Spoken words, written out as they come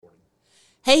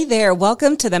Hey there,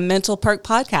 welcome to the Mental Perk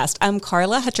podcast. I'm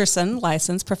Carla Hutcherson,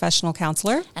 licensed professional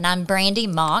counselor. And I'm Brandy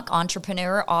Mock,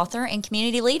 entrepreneur, author, and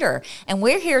community leader. And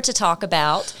we're here to talk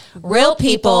about real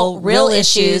people, real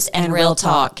issues, and real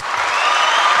talk.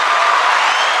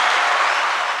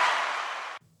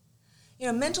 You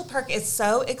know, Mental Perk is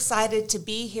so excited to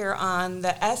be here on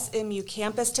the SMU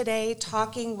campus today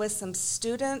talking with some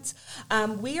students.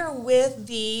 We are with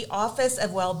the Office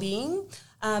of Wellbeing.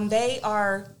 They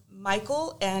are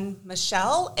Michael and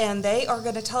Michelle, and they are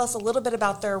going to tell us a little bit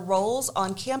about their roles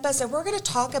on campus, and we're going to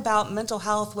talk about mental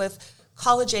health with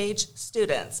college-age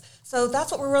students. So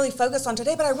that's what we're really focused on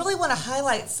today, but I really want to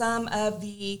highlight some of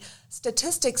the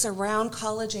statistics around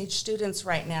college-age students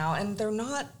right now, and they're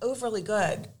not overly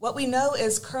good. What we know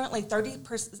is currently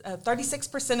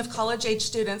 36% of college-age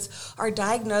students are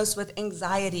diagnosed with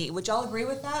anxiety. Would y'all agree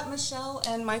with that, Michelle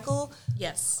and Michael?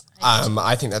 Yes.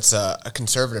 I think that's a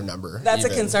conservative number. That's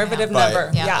even. a conservative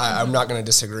number. Yeah. I'm not going to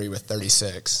disagree with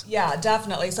 36. Yeah,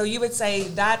 definitely. So you would say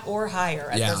that or higher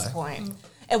at this point. Mm-hmm.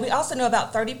 And we also know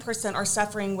about 30% are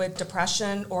suffering with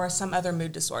depression or some other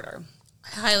mood disorder.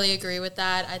 I highly agree with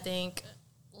that. I think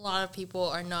a lot of people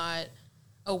are not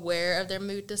aware of their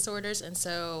mood disorders, and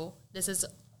so this is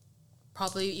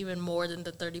probably even more than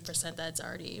the 30% that's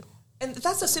already. And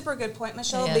that's a super good point,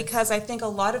 Michelle, because I think a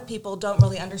lot of people don't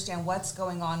really understand what's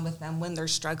going on with them when they're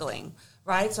struggling,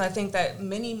 right? So I think that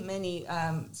many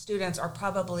students are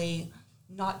probably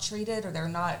not treated, or they're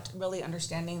not really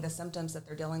understanding the symptoms that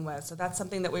they're dealing with. So that's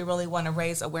something that we really want to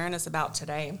raise awareness about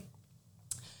today.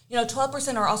 You know,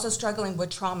 12% are also struggling with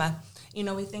trauma. You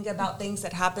know, we think about things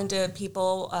that happen to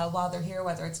people while they're here,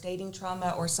 whether it's dating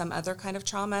trauma or some other kind of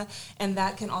trauma, and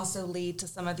that can also lead to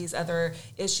some of these other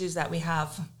issues that we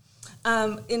have.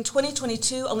 In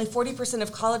 2022, only 40%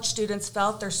 of college students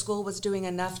felt their school was doing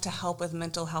enough to help with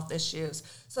mental health issues.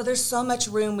 So there's so much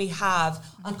room we have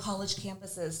on college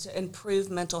campuses to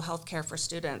improve mental health care for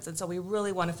students. And so we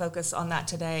really want to focus on that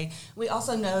today. We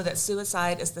also know that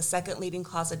suicide is the second leading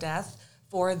cause of death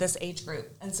for this age group.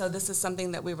 And so this is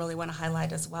something that we really want to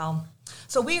highlight as well.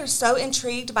 So we are so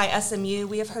intrigued by SMU.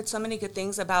 We have heard so many good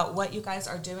things about what you guys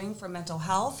are doing for mental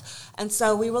health. And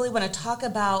so we really want to talk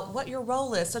about what your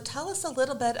role is. So tell us a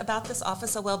little bit about this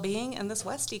Office of Wellbeing and this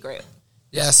WESTie group.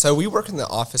 Yeah, so we work in the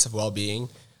Office of Wellbeing,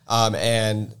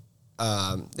 and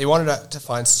they wanted to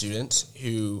find students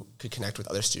who could connect with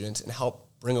other students and help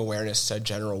bring awareness to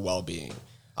general well-being.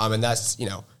 And that's, you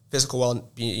know, physical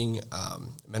well-being,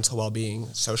 mental well-being,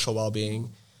 social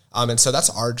well-being. And so that's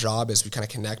our job, is we kind of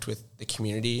connect with the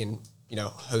community and, you know,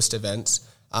 host events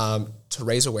to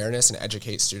raise awareness and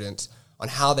educate students on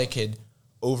how they could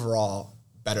overall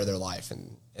better their life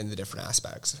in the different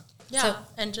aspects. Yeah,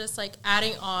 and just like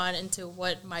adding on into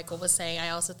what Michael was saying, I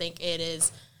also think it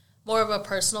is more of a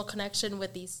personal connection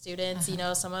with these students. You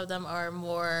know, some of them are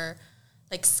more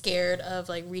like scared of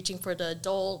like reaching for the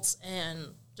adults and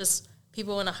just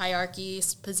people in a hierarchy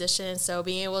position. So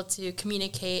being able to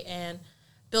communicate and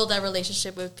build that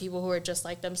relationship with people who are just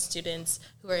like them, students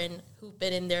who've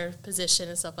been in their position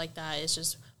and stuff like that, is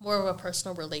just more of a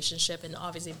personal relationship, and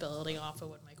obviously building off of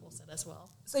what Michael said as well.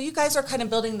 So you guys are kind of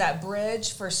building that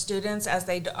bridge for students as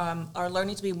they are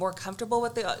learning to be more comfortable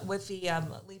with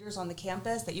the leaders on the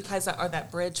campus, that you guys are that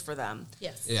bridge for them.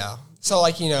 Yes. Yeah. So,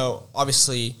 like, you know,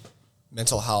 obviously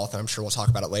mental health, and I'm sure we'll talk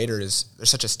about it later, there's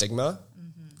such a stigma.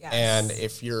 Yes. And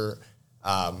if you're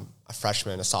a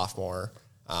freshman, a sophomore,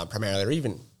 primarily, or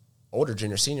even older,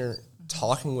 junior, senior,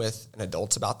 talking with an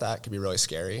adult about that could be really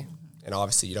scary. And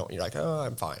obviously you're like, oh,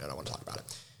 I'm fine, I don't want to talk about it.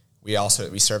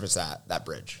 We serve as that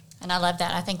bridge. And I love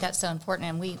that. I think that's so important.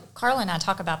 And Carla and I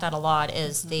talk about that a lot,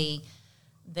 is the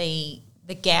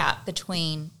gap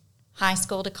between high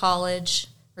school to college,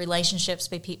 relationships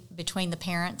between the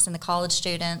parents and the college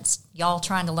students, y'all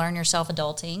trying to learn yourself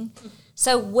adulting.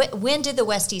 So when did the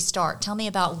WESTies start? Tell me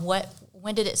about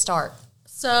when did it start?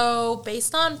 So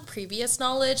based on previous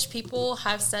knowledge, people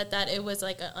have said that it was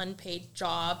like an unpaid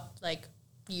job like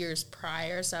years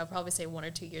prior. So I'd probably say 1 or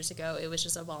 2 years ago, it was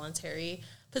just a voluntary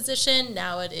position.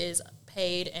 Now it is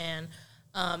paid, and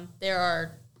there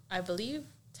are, I believe,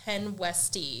 10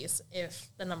 WESTies, if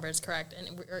the number is correct,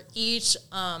 and we're each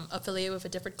affiliated with a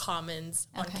different commons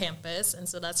on campus, and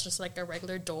so that's just like our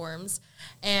regular dorms,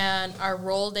 and our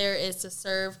role there is to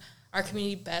serve our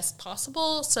community best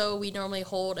possible. So we normally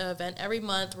hold an event every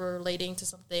month relating to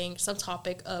some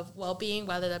topic of well-being,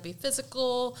 whether that be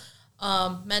physical,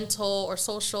 mental or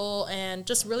social, and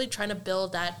just really trying to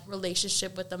build that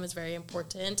relationship with them is very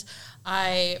important.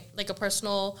 A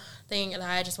personal thing that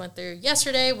I just went through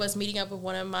yesterday was meeting up with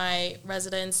one of my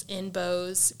residents in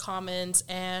Bose Commons,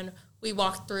 and we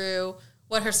walked through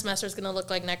what her semester is going to look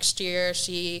like next year.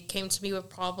 She came to me with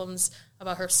problems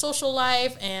about her social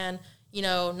life and,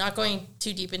 not going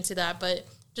too deep into that, but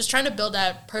just trying to build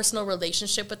that personal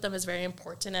relationship with them is very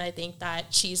important. And I think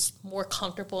that she's more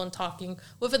comfortable in talking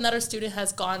with another student who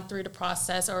has gone through the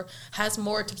process or has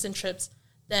more tips and tricks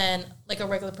than like a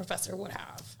regular professor would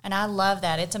have. And I love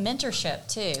that. It's a mentorship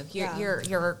too.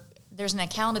 You're there's an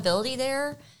accountability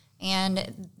there,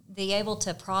 and be able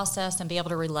to process and be able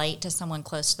to relate to someone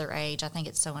close to their age. I think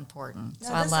it's so important.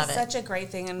 So I love it. This is such a great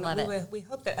thing, and we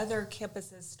hope that other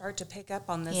campuses start to pick up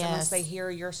on this once they hear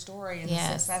your story and the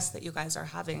success that you guys are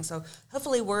having. So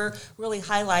hopefully we're really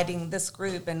highlighting this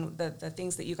group and the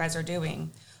things that you guys are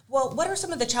doing. Well, what are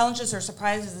some of the challenges or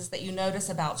surprises that you notice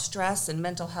about stress and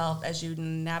mental health as you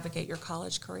navigate your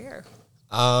college career?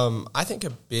 I think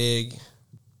a big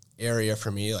area for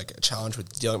me, like a challenge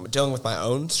with dealing with my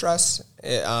own stress,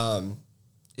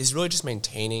 is really just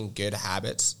maintaining good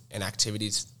habits and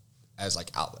activities as like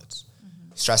outlets.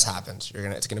 Mm-hmm. Stress happens.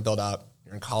 It's gonna build up.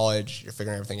 You're in college. You're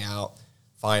figuring everything out.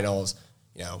 Finals,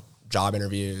 job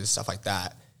interviews, stuff like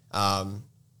that. And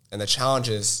the challenge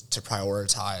is to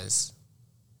prioritize.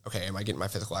 Okay, am I getting my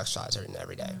physical exercise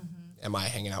every day? Mm-hmm. Am I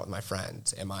hanging out with my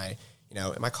friends? Am I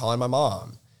calling my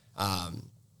mom?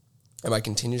 Am I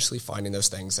continuously finding those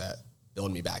things that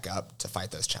build me back up to fight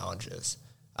those challenges?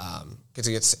 Because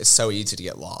it's so easy to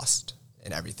get lost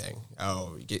in everything.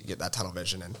 Oh, you get that tunnel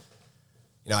vision, and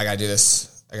I gotta do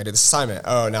this. I gotta do this assignment.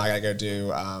 Oh, now I gotta go do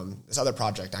this other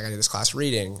project. I gotta do this class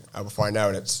reading. Before I know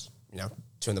it, it's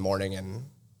 2 a.m, and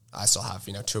I still have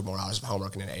 2 more hours of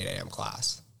homework in an 8 a.m.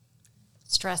 class.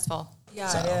 Stressful. Yeah,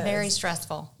 so, it is. Very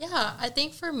stressful. Yeah, I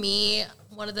think for me,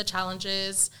 one of the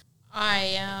challenges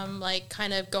I am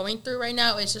kind of going through right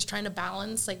now is just trying to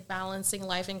balancing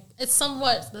life. And it's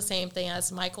somewhat the same thing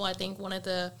as Michael. I think one of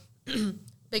the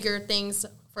bigger things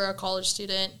for a college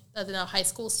student than a high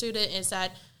school student is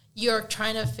that you're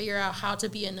trying to figure out how to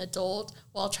be an adult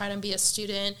while trying to be a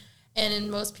student. And in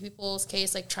most people's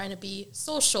case, trying to be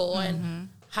social and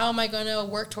how am I going to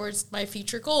work towards my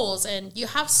future goals? And you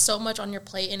have so much on your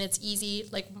plate, and it's easy,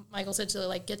 like Michael said,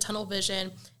 to get tunnel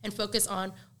vision and focus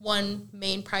on one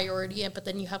main priority, but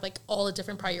then you have all the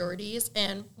different priorities.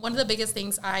 And one of the biggest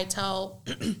things I tell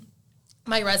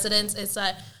my residents is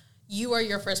that you are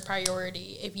your first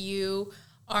priority. If you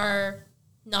are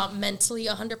not mentally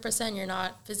 100%, you're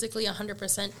not physically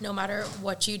 100%, no matter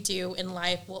what you do in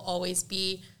life will always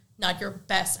be not your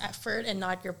best effort and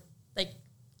not your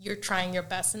you're trying your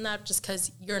best in that just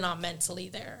because you're not mentally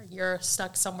there. You're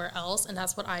stuck somewhere else. And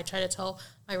that's what I try to tell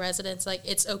my residents.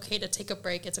 It's okay to take a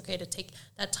break. It's okay to take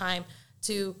that time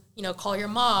to, call your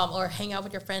mom or hang out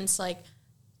with your friends. I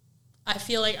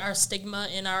feel our stigma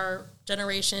in our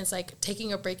generation is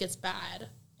taking a break is bad.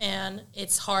 And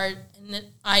it's hard. And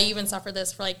I even suffer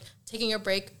this for taking a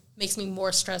break makes me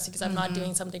more stressed because I'm not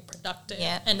doing something productive.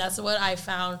 Yeah. And that's what I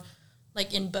found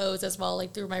in Bose as well,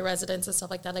 through my residents and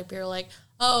stuff like that. People are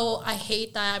oh, I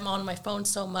hate that I'm on my phone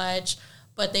so much,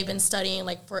 but they've been studying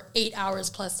for 8 hours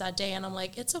plus that day. And I'm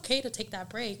it's okay to take that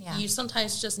break. Yeah. You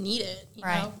sometimes just need it, you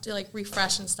know, to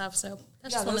refresh and stuff. So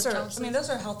that's just one of the challenges. Those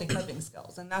are healthy coping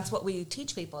skills. And that's what we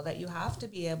teach people, that you have to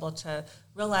be able to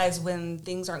realize when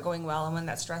things aren't going well and when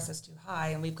that stress is too high.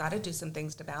 And we've got to do some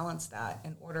things to balance that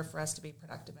in order for us to be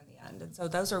productive in the end. And so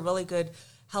those are really good,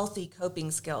 healthy coping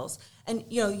skills. And,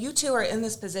 you two are in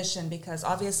this position because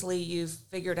obviously you've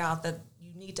figured out that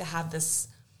you need to have this,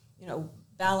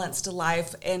 balanced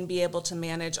life and be able to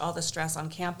manage all the stress on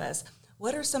campus.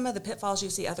 What are some of the pitfalls you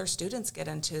see other students get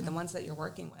into, the ones that you're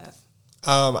working with?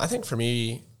 I think for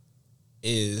me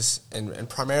is, and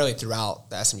primarily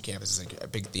throughout the SMU campus, is a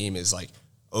big theme is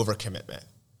overcommitment.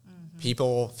 Mm-hmm.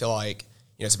 People feel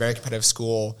it's a very competitive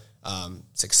school.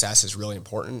 Success is really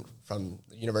important from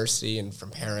the university and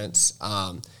from parents.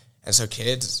 And so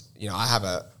kids, I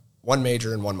have one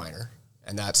major and one minor,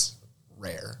 and that's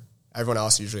rare. Everyone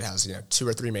else usually has, 2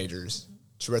 or 3 majors,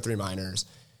 2 or 3 minors,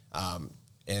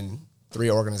 in 3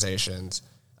 organizations,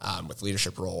 with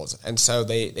leadership roles. And so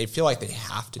they feel like they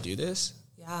have to do this.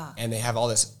 Yeah. And they have all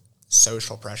this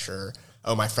social pressure.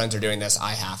 Oh, my friends are doing this,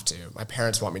 I have to. My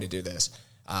parents want me to do this.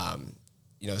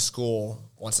 School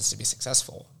wants us to be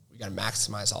successful. We got to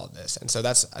maximize all of this. And so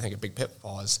that's, I think, a big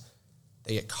pitfall is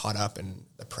they get caught up in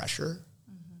the pressure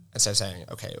instead of saying,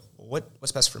 okay,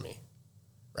 what's best for me,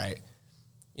 right?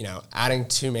 Adding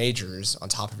 2 majors on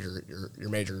top of your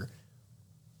major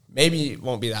maybe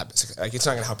won't be that, it's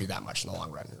not going to help you that much in the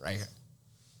long run, right?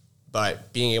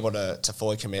 But being able to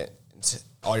fully commit to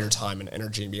all your time and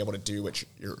energy and be able to do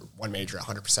your one major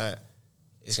 100%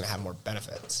 is going to have more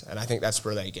benefits. And I think that's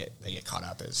where they get caught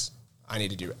up is I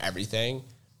need to do everything,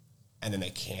 and then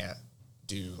they can't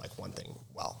do like one thing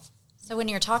well. So when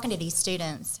you're talking to these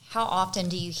students, how often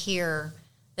do you hear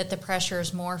that the pressure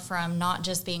is more from not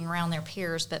just being around their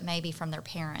peers, but maybe from their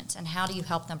parents? And how do you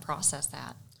help them process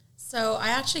that? So I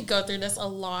actually go through this a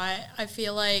lot. I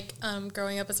feel like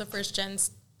growing up as a first-gen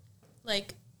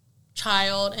like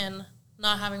child and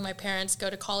not having my parents go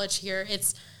to college here,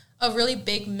 it's a really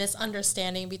big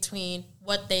misunderstanding between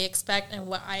what they expect and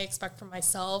what I expect from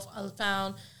myself. I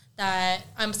found that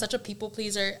I'm such a people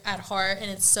pleaser at heart, and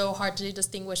it's so hard to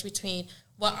distinguish between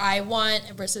what I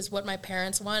want versus what my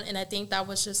parents want. And I think that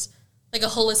was just like a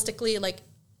holistically like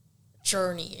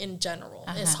journey in general.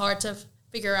 It's hard to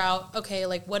figure out, okay,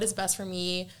 like what is best for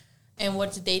me and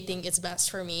what do they think is best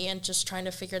for me, and just trying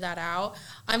to figure that out.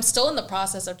 I'm still in the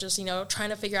process of just, trying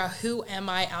to figure out who am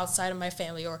I outside of my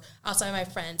family or outside of my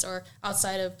friends or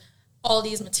outside of all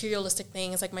these materialistic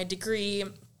things like my degree,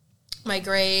 my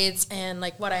grades, and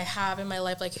like what I have in my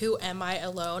life, like who am I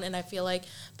alone? And I feel like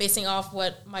basing off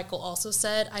what Michael also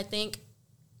said, I think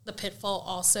the pitfall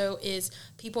also is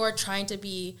people are trying to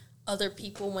be other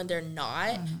people when they're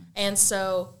not. And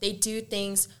so they do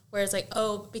things where it's like,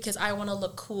 oh, because I want to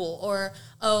look cool, or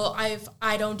oh,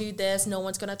 I don't do this, no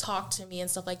one's going to talk to me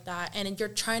and stuff like that. And you're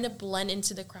trying to blend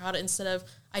into the crowd instead of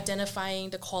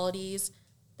identifying the qualities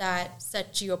that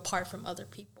set you apart from other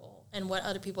people and what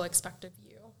other people expect of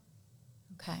you.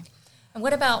 Okay. And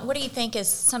what do you think is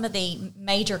some of the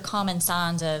major common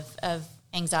signs of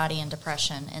anxiety and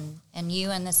depression and you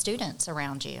and the students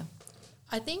around you?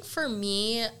 I think for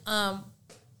me,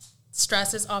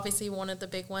 stress is obviously one of the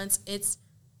big ones. It's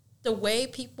the way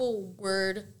people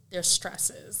word their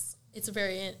stresses. It's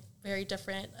very, very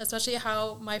different, especially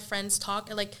how my friends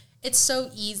talk. Like, it's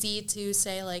so easy to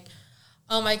say, like,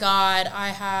 oh, my God, I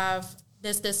have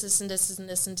this, and this, and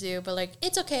this, and do. But, like,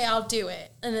 it's okay, I'll do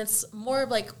it. And it's more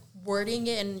of, like, wording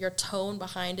it and your tone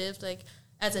behind it, like,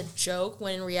 as a joke,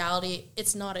 when in reality,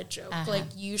 it's not a joke. Like,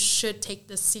 you should take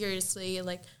this seriously,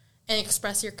 like, and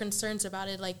express your concerns about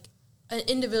it. Like, an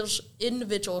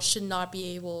individual should not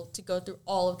be able to go through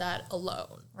all of that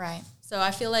alone. Right. So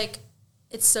I feel like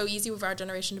it's so easy with our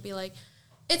generation to be like,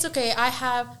 it's okay, I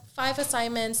have 5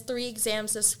 assignments, 3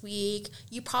 exams this week,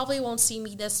 you probably won't see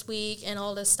me this week and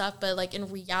all this stuff. But, like,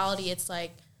 in reality, it's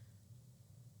like,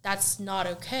 that's not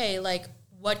okay. Like,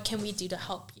 what can we do to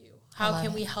help you? How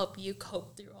can we help you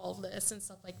cope through all of this and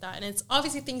stuff like that? And it's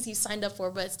obviously things you signed up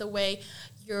for, but it's the way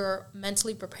you're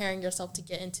mentally preparing yourself to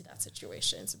get into that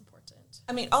situation is important.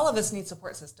 I mean, all of us need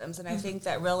support systems, and I think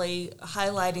that really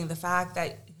highlighting the fact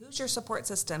that who's your support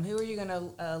system? Who are you going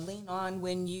to lean on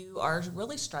when you are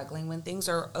really struggling, when things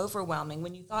are overwhelming,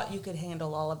 when you thought you could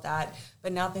handle all of that,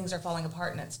 but now things are falling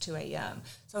apart and it's 2 a.m.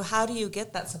 So how do you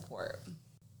get that support?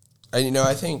 And,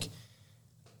 I think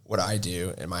what I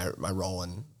do in my role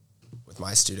with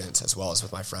my students as well as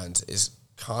with my friends is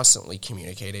constantly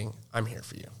communicating, I'm here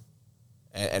for you.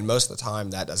 And most of the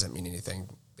time that doesn't mean anything.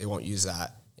 They won't use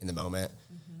that in the moment.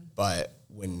 But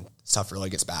when stuff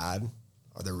really gets bad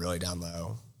or they're really down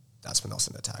low, that's when they'll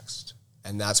send a text.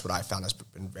 And that's what I found has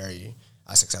been very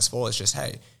successful, is just,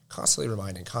 hey, constantly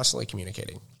reminding, constantly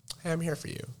communicating, hey, I'm here for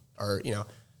you. Or,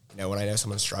 when I know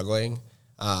someone's struggling,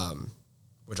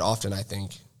 which often I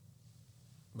think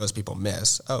most people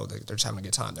miss, they're just having a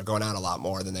good time. They're going out a lot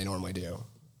more than they normally do.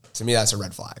 To me, that's a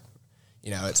red flag.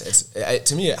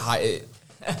 To me,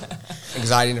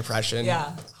 anxiety and depression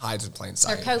hides in plain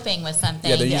sight. They're coping with something.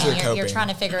 Yeah, they're usually coping. You're trying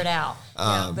to figure it out.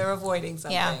 They're avoiding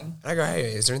something. Yeah. And I go,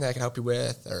 hey, is there anything I can help you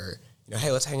with? Or,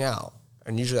 hey, let's hang out.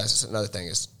 And usually that's just another thing,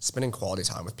 is spending quality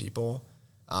time with people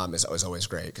is always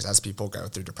great. Because as people go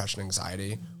through depression and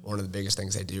anxiety, one of the biggest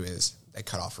things they do is they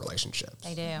cut off relationships.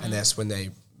 They do. And that's when they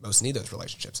most need those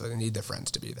relationships. So they need their friends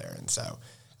to be there. And so,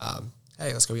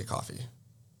 hey, let's go get coffee.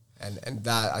 And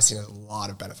that I've seen a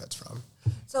lot of benefits from.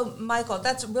 So, Michael,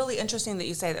 that's really interesting that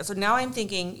you say that. So now I'm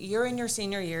thinking, you're in your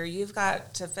senior year, you've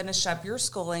got to finish up your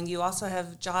schooling, you also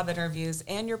have job interviews,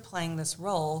 and you're playing this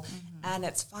role, and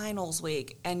it's finals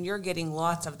week, and you're getting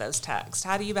lots of those texts.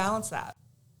 How do you balance that?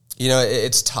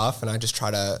 It's tough, and I just try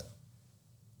to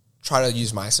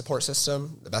use my support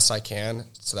system the best I can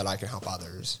so that I can help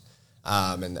others.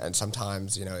 And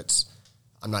sometimes,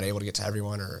 I'm not able to get to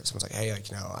everyone, or someone's like, hey,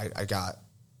 I got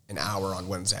an hour on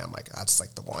Wednesday. I'm like, that's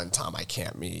like the one time I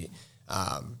can't meet.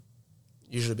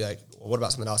 Usually be like, well, what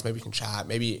about something else? Maybe we can chat.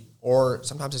 Maybe, or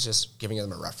sometimes it's just giving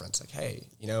them a reference. Like, hey,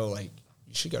 you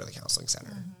should go to the counseling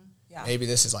center. Yeah. Maybe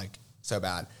this is like so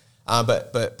bad.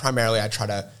 But primarily I try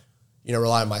to,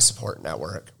 rely on my support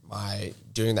network,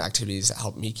 doing the activities that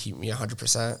help me keep me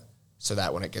 100%, so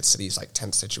that when it gets to these like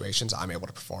tense situations, I'm able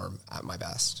to perform at my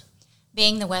best.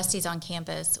 Being the WESTies on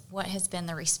campus, what has been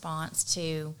the response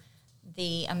to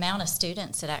the amount of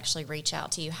students that actually reach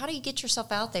out to you. How do you get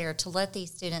yourself out there to let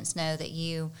these students know that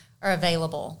you are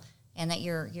available and that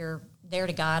you're there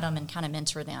to guide them and kind of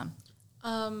mentor them?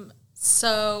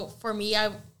 So for me,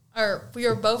 we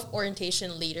were both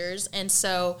orientation leaders, and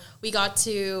so we got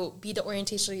to be the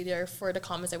orientation leader for the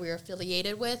commons that we were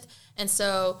affiliated with. And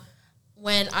so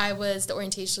when I was the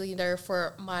orientation leader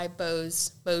for my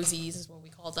BOSies is what we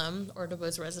call them, or the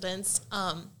BOS residents,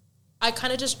 I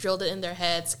kind of just drilled it in their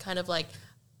heads, kind of like,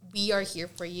 we are here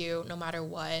for you no matter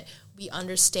what. We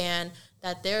understand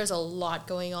that there's a lot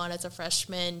going on as a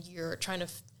freshman. You're trying to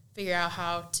figure out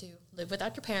how to live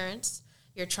without your parents.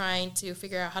 You're trying to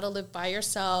figure out how to live by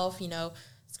yourself,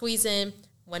 squeeze in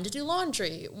when to do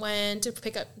laundry, when to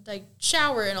pick up,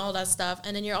 shower and all that stuff.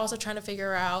 And then you're also trying to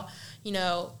figure out,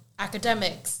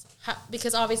 academics,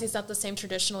 because obviously it's not the same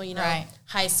traditional, right.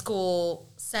 high school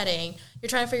setting. You're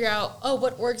trying to figure out,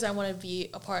 what orgs I want to be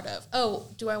a part of.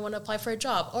 Do I want to apply for a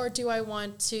job? Or do I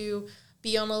want to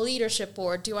be on a leadership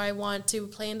board? Do I want to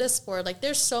play in this sport?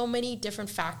 There's so many different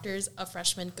factors a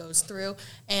freshman goes through,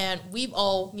 and we've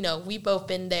both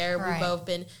been there. Right. We've both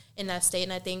been in that state,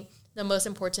 and I think the most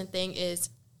important thing is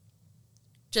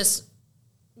just,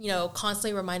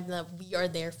 constantly reminding them that we are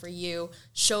there for you,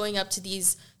 showing up to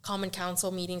these common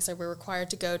council meetings that we're required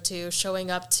to go to,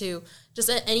 showing up to just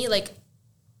any,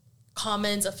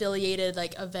 commons affiliated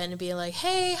event and being like,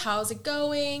 hey, how's it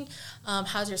going?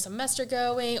 How's your semester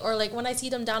going? Or when I see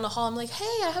them down the hall, I'm like,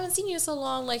 hey, I haven't seen you in so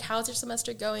long. How's your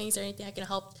semester going? Is there anything I can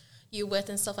help you with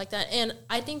and stuff like that? And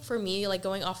I think for me,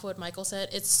 going off of what Michael said,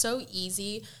 it's so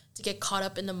easy to get caught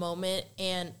up in the moment.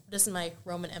 And this is my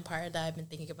Roman Empire that I've been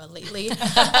thinking about lately.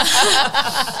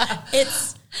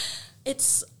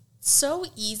 It's so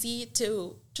easy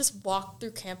to just walk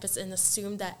through campus and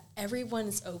assume that everyone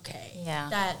is okay. Yeah.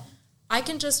 That I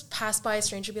can just pass by a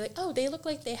stranger and be like, oh, they look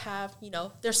like they have,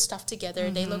 their stuff together.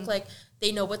 Mm-hmm. They look like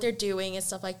they know what they're doing and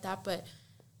stuff like that. But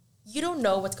you don't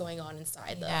know what's going on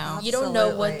inside them. Yeah, you don't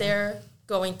know what they're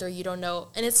going through. You don't know.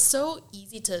 And it's so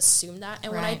easy to assume that.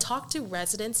 And when I talk to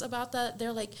residents about that,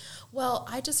 they're like, well,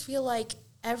 I just feel like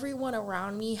everyone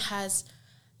around me has,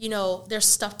 their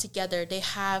stuff together. They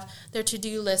have their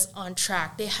to-do list on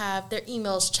track. They have their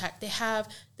emails checked. They have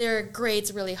their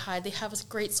grades really high. They have a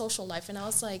great social life. And I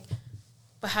was like,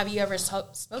 but have you ever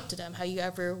spoke to them? Have you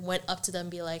ever went up to them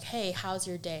and be like, hey, how's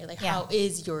your day? How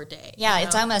is your day? Yeah,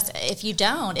 it's almost, if you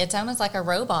don't, it's almost like a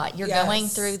robot. You're going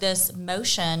through this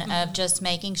motion of just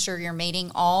making sure you're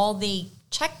meeting all the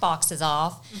check boxes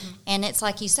off. Mm-hmm. And it's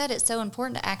like you said, it's so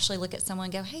important to actually look at someone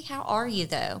and go, hey, how are you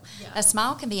though? Yeah. A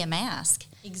smile can be a mask.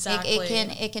 Exactly.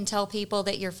 It can tell people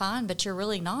that you're fine, but you're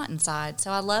really not inside.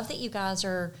 So I love that you guys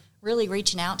are really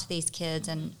reaching out to these kids,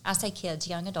 and I say kids,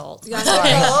 young adults. Young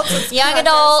adults. You've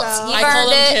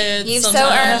earned it. Kids You've sometimes.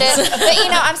 so earned it.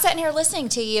 But I'm sitting here listening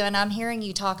to you, and I'm hearing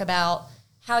you talk about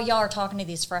how y'all are talking to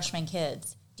these freshman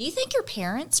kids. Do you think your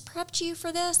parents prepped you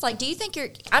for this? Do you think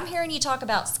I'm hearing you talk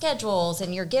about schedules,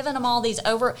 and you're giving them all these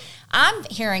I'm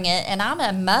hearing it, and I'm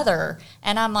a mother,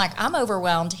 and I'm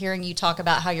overwhelmed hearing you talk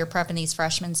about how you're prepping these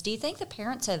freshmen. Do you think the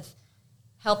parents have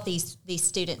help these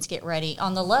students get ready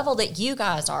on the level that you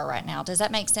guys are right now? Does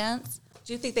that make sense?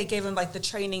 Do you think they gave them the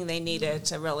training they needed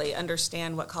to really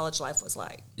understand what college life was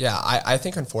like? Yeah, I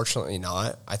think unfortunately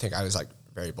not. I think I was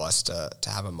very blessed to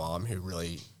have a mom who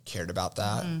really cared about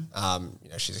that.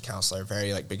 Mm-hmm. She's a counselor,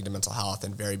 very big into mental health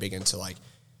and very big into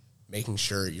making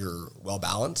sure you're well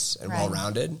balanced and well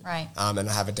rounded. Right. And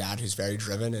I have a dad who's very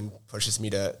driven and pushes me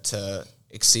to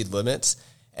exceed limits.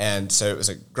 And so it was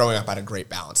growing up, I had a great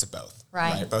balance of both.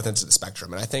 Right. Both ends of the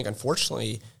spectrum. And I think,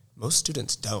 unfortunately, most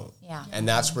students don't. Yeah. And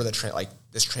that's where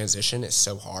this transition is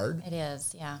so hard. It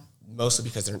is, yeah. Mostly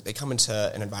because they come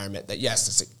into an environment that, yes,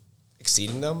 it's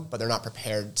exceeding them, but they're not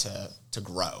prepared to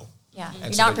grow. Yeah.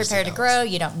 And You're not prepared to grow.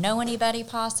 You don't know anybody,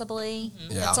 possibly.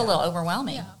 Mm-hmm. Yeah. It's a little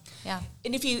overwhelming. Yeah.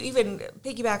 And if you even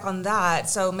piggyback on that,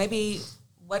 so maybe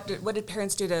what did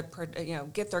parents do to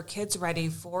get their kids ready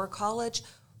for college?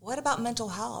 What about mental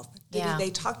health? Did they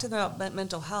talk to them about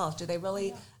mental health? Do they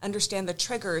really understand the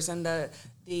triggers and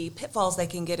the pitfalls they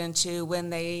can get into when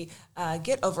they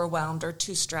get overwhelmed or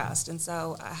too stressed? And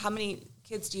so how many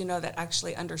kids do you know that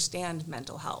actually understand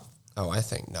mental health? Oh, I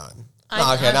think none.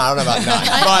 I don't know about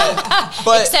none.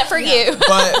 But except for you.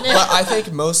 But I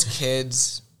think most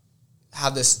kids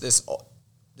have this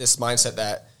mindset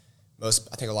that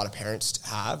I think a lot of parents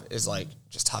have is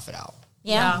just tough it out.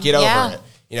 Yeah. Get over it.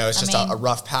 It's just a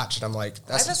rough patch. And I'm like,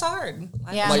 life is hard.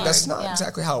 That's not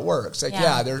exactly how it works.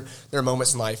 There are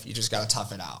moments in life you just got to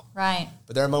tough it out. Right.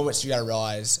 But there are moments you got to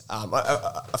realize,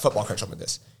 a football coach told me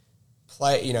this,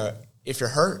 play, if you're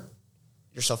hurt,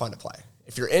 you're still fun to play.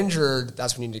 if you're injured,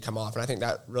 that's when you need to come off. And I think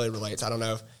that really relates. I don't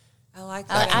know if I like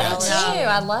that. I do too.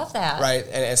 I love that. Right.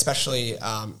 And especially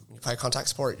when you play contact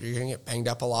sport, you're going to get banged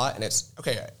up a lot. And it's,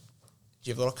 okay, do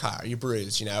you have a little cut? Are you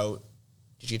bruised? You know,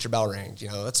 did you get your bell ringed? You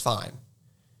know, that's fine.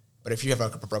 But if you have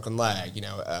a broken leg, you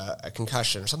know, a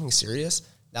concussion or something serious,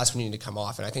 that's when you need to come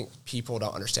off. And I think people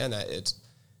don't understand that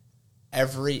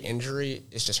every injury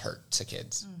is just hurt to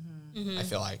kids. I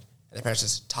feel like. And the parents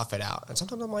just tough it out. And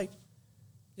sometimes I'm like,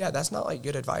 yeah, that's not like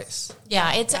good advice. Yeah,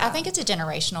 I think it's a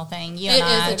generational thing.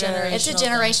 It's a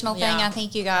generational thing. I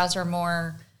think you guys are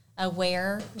more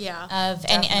aware of,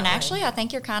 and actually, I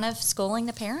think you're kind of schooling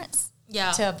the parents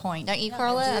to a point, don't you,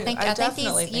 Carla? I think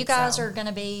you guys are going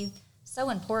to be so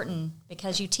important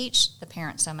because you teach the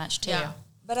parents so much too. Yeah.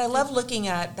 But I love looking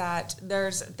at that.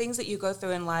 There's things that you go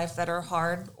through in life that are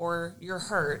hard or you're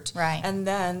hurt. Right. And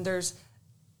then there's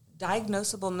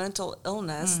diagnosable mental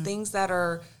illness, things that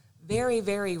are very,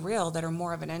 very real that are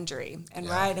more of an injury. And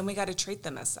and we got to treat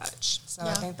them as such. So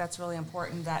I think that's really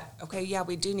important that,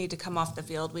 we do need to come off the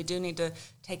field. We do need to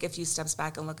take a few steps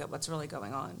back and look at what's really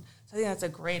going on. So I think that's a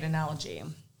great analogy.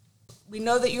 We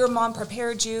know that your mom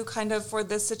prepared you kind of for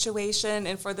this situation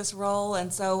and for this role.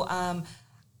 And so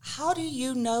how do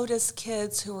you notice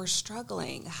kids who are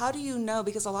struggling? How do you know?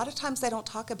 Because a lot of times they don't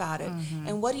talk about it.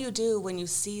 And what do you do when you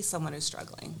see someone who's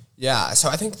struggling? Yeah, so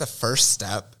I think the first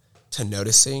step to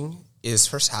noticing is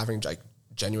first having like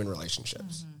genuine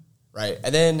relationships, right?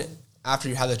 And then after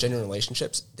you have those genuine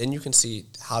relationships, then you can see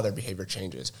how their behavior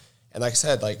changes. And like I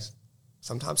said, like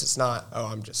sometimes it's not,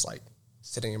 I'm just like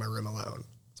sitting in my room alone.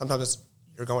 Sometimes it's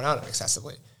you're going out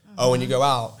excessively. When you go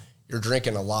out, you're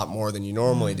drinking a lot more than you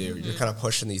normally do. You're kind of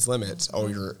pushing these limits.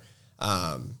 You're,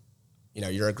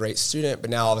 you're a great student, but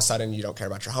now all of a sudden you don't care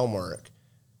about your homework.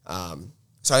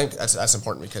 So I think that's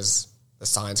important because the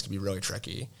signs can be really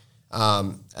tricky.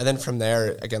 And then from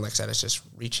there, again, like I said, it's just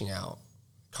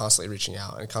constantly reaching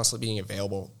out and constantly being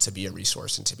available to be a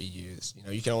resource and to be used. You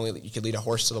know, you could lead a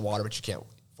horse to the water, but you can't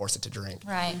force it to drink.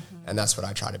 Right. And that's what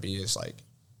I try to be is like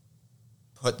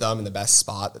put them in the best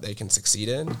spot that they can succeed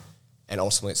in. And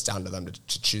ultimately it's down to them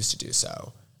to choose to do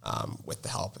so with the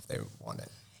help if they want it.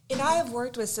 And I have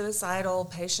worked with suicidal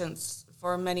patients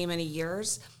for many, many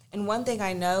years. And one thing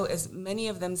I know is many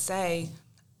of them say,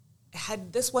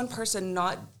 had this one person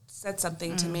not said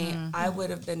something to me, I would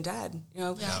have been dead. You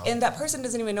know, and that person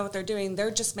doesn't even know what they're doing.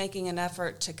 They're just making an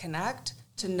effort to connect,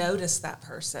 to notice that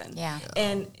person. Yeah.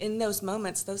 And in those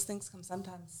moments, those things can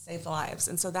sometimes save lives.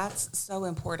 And so that's so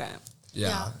important.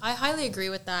 Yeah, I highly agree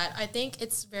with that. I think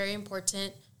it's very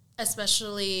important,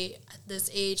 especially at this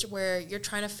age where you're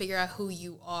trying to figure out who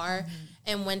you are.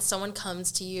 And when someone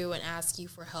comes to you and asks you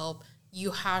for help,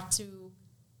 you have to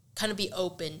kind of be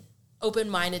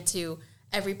open-minded to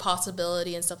every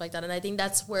possibility and stuff like that. And I think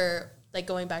that's where, like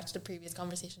going back to the previous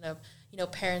conversation of, you know,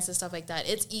 parents and stuff like that,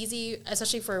 it's easy,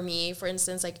 especially for me, for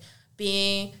instance, like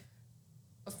being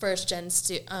a first-gen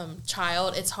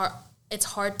child, it's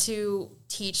hard to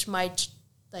teach my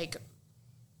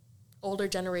older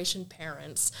generation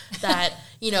parents that,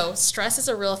 you know, stress is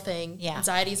a real thing,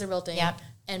 anxiety is a real thing,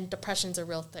 and depression is a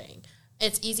real thing.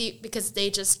 It's easy because they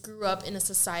just grew up in a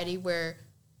society where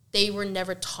they were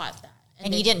never taught that.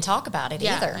 And you didn't talk about it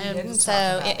either.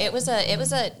 So it was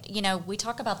a you know, we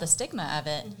talk about the stigma of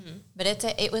it, but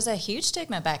it was a huge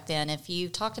stigma back then. If you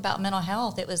talked about mental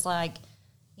health, it was like,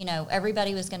 you know,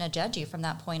 everybody was going to judge you from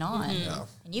that point on.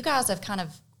 And you guys have kind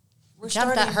of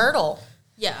jumped that hurdle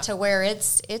to where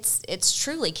it's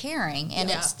truly caring, and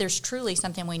there's truly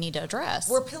something we need to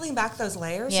address. We're peeling back those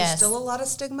layers. There's still a lot of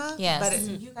stigma, but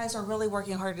you guys are really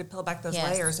working hard to peel back those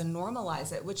layers and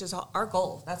normalize it, which is our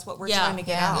goal. That's what we're trying to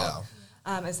get out,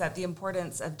 is that the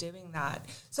importance of doing that.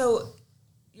 So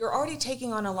you're already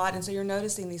taking on a lot, and so you're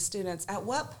noticing these students. At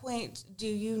what point do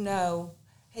you know,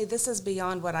 hey, this is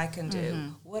beyond what I can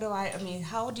do?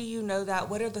 How do you know that?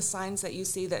 What are the signs that you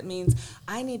see that means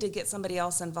I need to get somebody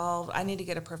else involved? I need to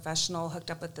get a professional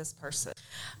hooked up with this person?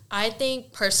 I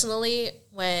think personally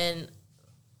when,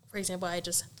 for example, I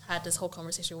just had this whole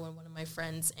conversation with one of my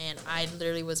friends and I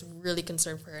literally was really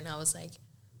concerned for her and I was like,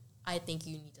 I think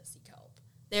you need to seek help.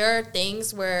 There are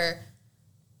things where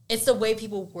it's the way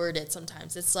people word it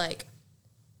sometimes. It's like,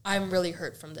 I'm really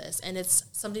hurt from this. And it's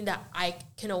something that I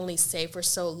can only say for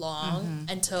so long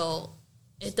until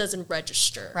it doesn't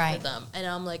register for them. And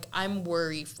I'm like, I'm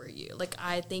worried for you. Like,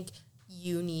 I think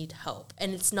you need help.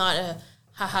 And it's not a,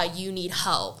 haha, you need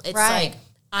help. It's like,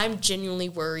 I'm genuinely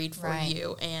worried for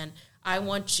you. And I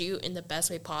want you in the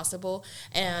best way possible.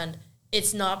 And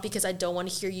it's not because I don't want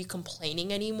to hear you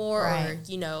complaining anymore or,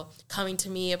 you know, coming to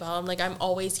me about, I'm like, I'm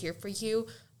always here for you.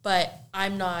 But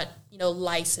I'm not, you know,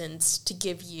 licensed to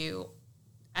give you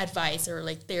advice or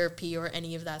like therapy or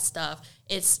any of that stuff.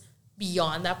 It's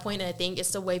beyond that point, and I think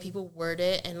it's the way people word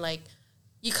it, and like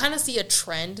you kind of see a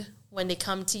trend when they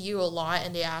come to you a lot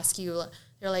and they ask you,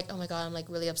 they're like, oh my God, I'm like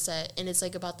really upset, and it's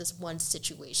like about this one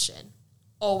situation,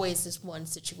 always this one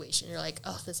situation. You're like,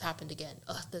 oh, this happened again,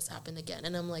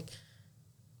 and I'm like,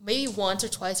 maybe once or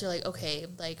twice you're like, okay,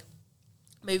 like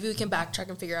maybe we can backtrack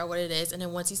and figure out what it is, and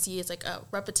then once you see it's like a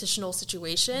repetitional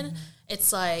situation,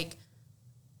 it's like,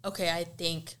 okay, I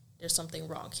think there's something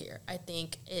wrong here. I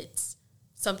think it's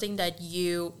something that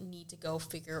you need to go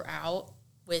figure out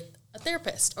with a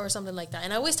therapist or something like that.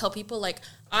 And I always tell people, like,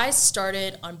 I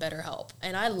started on BetterHelp,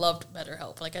 and I loved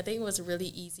BetterHelp. Like, I think it was really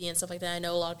easy and stuff like that. I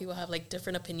know a lot of people have, like,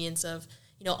 different opinions of,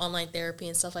 you know, online therapy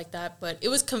and stuff like that, but it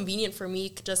was convenient for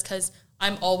me just because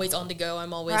I'm always on the go.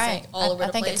 I'm always, like, all over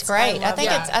the place. I think it's great.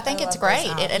 I think it's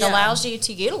great. It allows you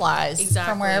to utilize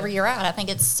from wherever you're at. I think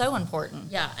it's so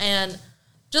important. Yeah, and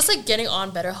just, like, getting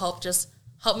on BetterHelp just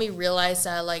helped me realize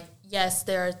that, like, yes,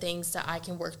 there are things that I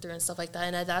can work through and stuff like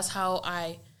that. And that's how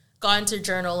I got into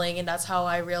journaling, and that's how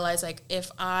I realized, like,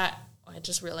 if I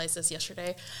just realized this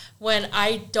yesterday, when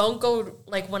I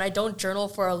don't journal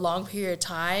for a long period of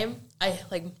time, I,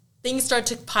 like, things start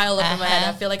to pile up in my head.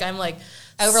 I feel like I'm, like,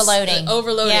 overloading.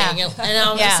 Yeah. And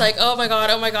I'm just like, oh my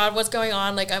God, what's going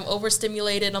on? Like, I'm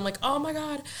overstimulated. And I'm like, oh my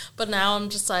God. But now I'm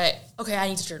just like, okay, I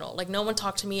need to journal. Like, no one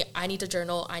talked to me. I need to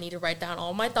journal. I need to write down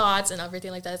all my thoughts and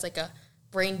everything like that. It's like a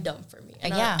brain dump for me.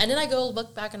 And and then I go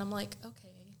look back and I'm like, okay,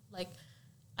 like,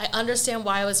 I understand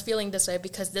why I was feeling this way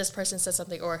because this person said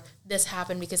something, or this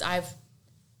happened because I've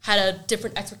had a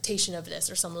different expectation of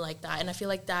this or something like that. And I feel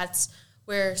like that's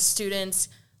where students,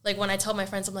 like, when I tell my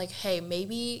friends, I'm like, hey,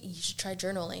 maybe you should try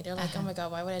journaling. They're like, oh my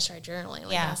God, why would I try journaling?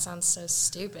 Like, that sounds so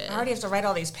stupid. I already have to write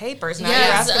all these papers. Now you're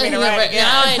asking me to write again.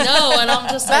 Yeah, I know. And I'm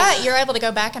just like, but you're able to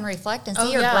go back and reflect and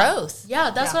see your growth.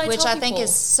 Yeah, that's what I tell people. Which I think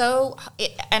is so,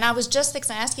 and I was just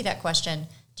fixing to ask you that question.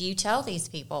 Do you tell these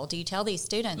people, do you tell these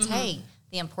students, hey,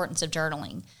 the importance of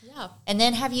journaling? Yeah. And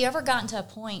then have you ever gotten to a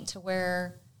point to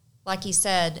where, like you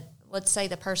said, let's say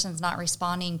the person's not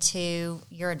responding to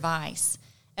your advice.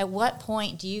 At what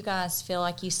point do you guys feel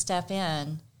like you step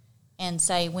in and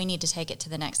say, we need to take it to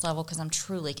the next level because I'm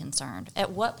truly concerned?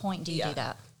 At what point do you do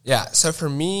that? Yeah, so for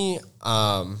me,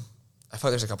 I feel like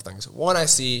there's a couple things. One, I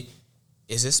see,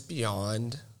 is this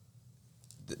beyond,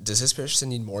 does this person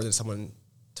need more than someone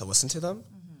to listen to them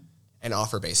and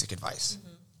offer basic advice?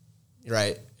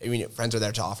 Right? I mean, friends are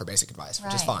there to offer basic advice,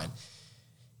 which is fine.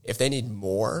 If they need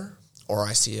more, or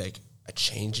I see, like, a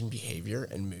change in behavior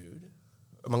and mood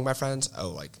among my friends,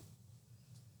 like,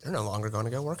 they're no longer going to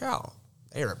go work out.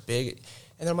 They are big.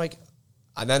 And then I'm like,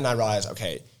 and then I realize,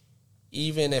 okay,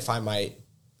 even if I might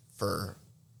for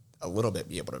a little bit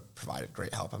be able to provide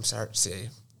great help, I'm starting to see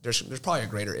there's probably a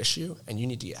greater issue and you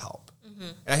need to get help.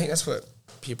 And I think that's what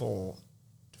people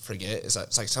forget, is that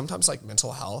it's like sometimes, like,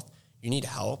 mental health, you need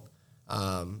help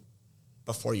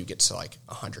before you get to, like,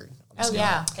 100. Oh,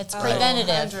 yeah. It's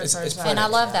preventative. It's and I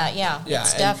love that. Yeah.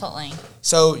 It's definitely.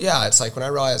 So, yeah, it's like when I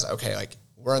realize, okay, like,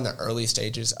 we're in the early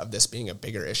stages of this being a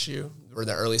bigger issue. We're in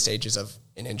the early stages of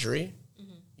an injury.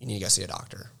 You need to go see a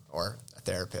doctor or a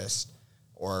therapist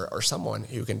or someone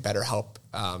who can better help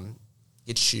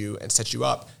get you and set you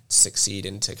up to succeed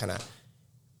and to kind of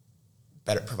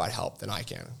better provide help than I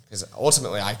can. Because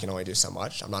ultimately, I can only do so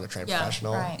much. I'm not a trained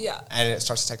professional. Right. Yeah. And it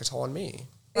starts to take a toll on me.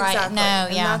 Right. Exactly. No,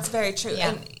 and that's very true.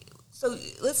 Yeah. And so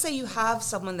let's say you have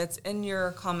someone that's in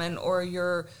your common or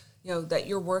your, that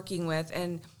you're working with,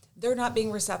 and they're not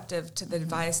being receptive to the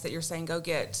advice that you're saying, go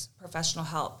get professional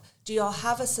help. Do y'all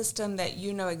have a system that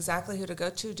you know exactly who to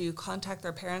go to? Do you contact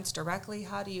their parents directly?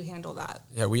 How do you handle that?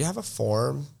 Yeah, we have a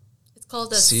form. It's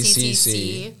called the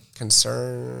CCC.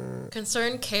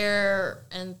 Concern care,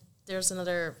 and there's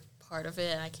another part of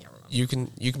it. I can't remember. You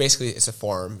can basically, it's a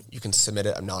form. You can submit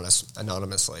it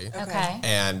anonymously. Okay.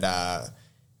 And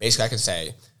basically I can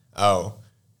say, oh,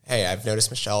 hey, I've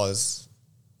noticed Michelle has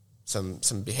some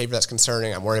behavior that's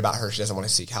concerning. I'm worried about her. She doesn't want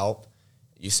to seek help.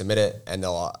 You submit it, and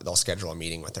they'll schedule a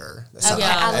meeting with her. Okay,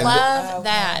 I love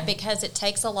that because it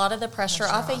takes a lot of the pressure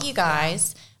off of you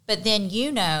guys, but then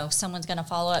someone's going to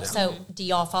follow up. Yeah. So do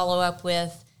y'all follow up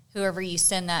with whoever you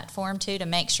send that form to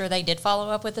make sure they did follow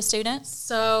up with the students?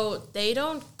 So they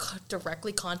don't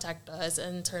directly contact us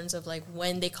in terms of, like,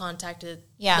 when they contacted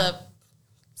the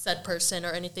said person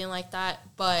or anything like that.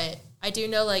 But I do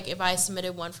know, like, if I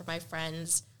submitted one for my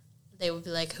friends, they would be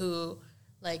like, who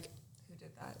did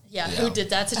that? Yeah, who did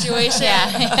that situation?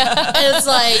 It's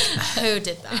like, who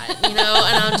did that? And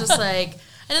I'm just like,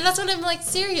 and then that's when I'm, like,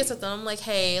 serious with them. I'm like,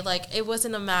 hey, like, it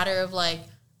wasn't a matter of, like,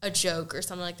 a joke or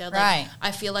something like that. Like, right.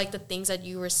 I feel like the things that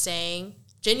you were saying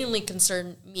genuinely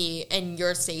concern me and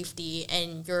your safety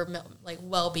and your like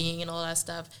well-being and all that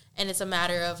stuff. And it's a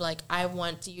matter of like, I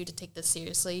want you to take this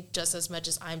seriously just as much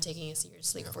as I'm taking it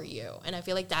seriously for you. And I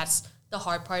feel like that's the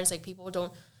hard part, is like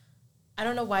I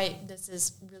don't know why this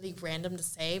is really random to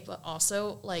say, but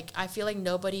also like, I feel like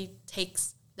nobody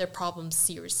takes their problems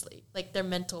seriously, like their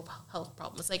mental health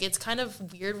problems. Like, it's kind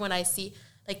of weird when I see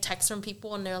like texts from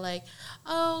people and they're like,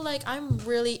 oh, like I'm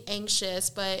really anxious,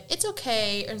 but it's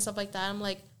okay, and stuff like that. I'm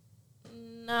like,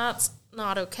 that's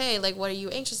not okay. Like, what are you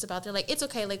anxious about? They're like, it's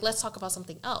okay. Like, let's talk about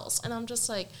something else. And I'm just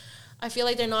like, I feel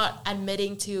like they're not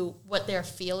admitting to what they're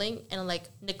feeling and like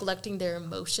neglecting their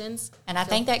emotions. And I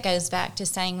think that goes back to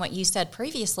saying what you said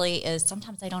previously, is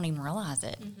sometimes they don't even realize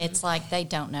it. Mm-hmm. It's like they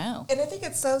don't know. And I think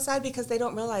it's so sad because they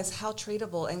don't realize how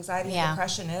treatable anxiety and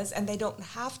depression is, and they don't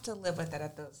have to live with it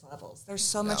at those levels. There's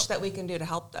so much that we can do to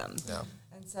help them. Yeah.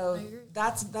 And so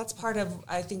that's part of,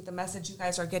 I think, the message you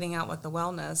guys are getting out with the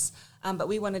wellness. But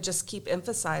we want to just keep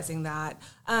emphasizing that.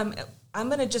 I'm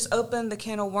going to just open the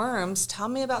can of worms. Tell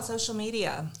me about social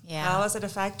media. Yeah. How is it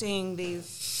affecting these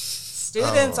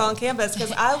students on campus?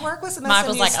 Because I work with some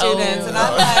SMU like, students, and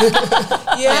I'm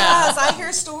like, yes, I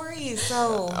hear stories.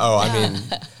 So. I mean,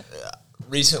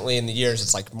 recently in the years,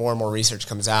 it's like more and more research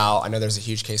comes out. I know there's a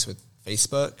huge case with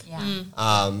Facebook.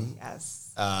 Yeah.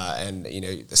 Yes. And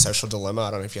the social dilemma.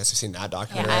 I don't know if you guys have seen that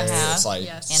documentary. Yeah, I have. It's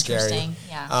like scary.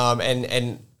 Yeah.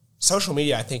 And social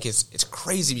media, I think it's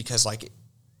crazy because like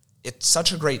it's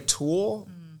such a great tool,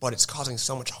 but it's causing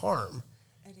so much harm.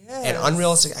 It is. And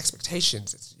unrealistic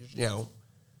expectations. It's,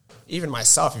 even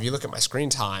myself, if you look at my screen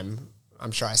time,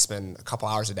 I'm sure I spend a couple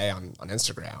hours a day on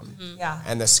Instagram. Mm-hmm. Yeah.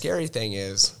 And the scary thing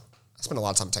is, I spent a lot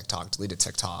of time on TikTok, deleted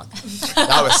TikTok.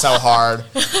 That was so hard.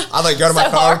 I'd like go to my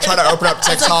phone, try to open up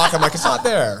TikTok. I'm like, it's not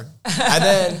there. And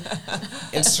then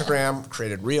Instagram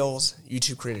created Reels,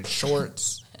 YouTube created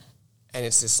Shorts, and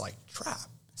it's this like trap,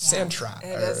 sand trap,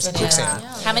 or quicksand.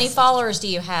 Yeah. How many followers do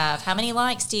you have? How many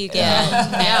likes do you get?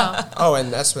 Oh,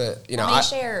 and that's what, How many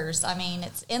shares? I mean,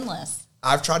 it's endless.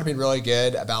 I've tried to be really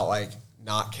good about like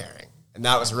not caring. And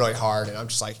that was really hard. And I'm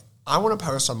just like, I want to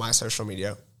post on my social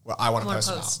media what I want to post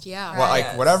about. Yeah. Well,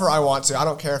 like whatever I want to. I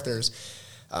don't care if there's,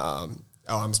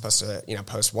 I'm supposed to,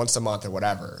 post once a month or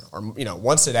whatever, or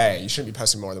once a day. You shouldn't be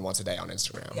posting more than once a day on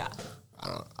Instagram. Yeah.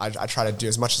 I try to do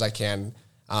as much as I can,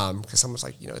 because someone's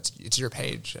like, it's your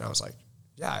page, and I was like,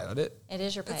 yeah, it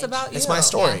is your page. It's about you. It's my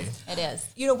story. Yeah, it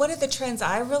is. One of the trends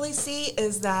I really see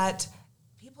is that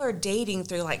people are dating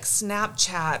through like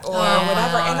Snapchat or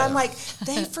whatever, and I'm like,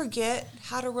 they forget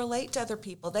how to relate to other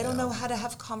people. They don't know how to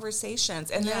have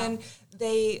conversations, and then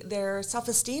their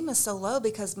self-esteem is so low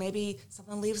because maybe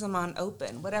someone leaves them on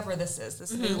open, whatever this is.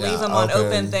 This leave them on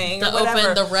open thing, the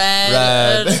whatever. Open, the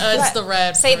red. It's the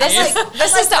red. See, this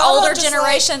is the older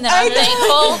generation that I'm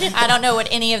thankful. I don't know what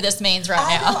any of this means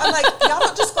right now. I'm like, y'all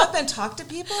don't just go up and talk to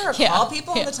people or call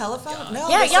people on the telephone. No,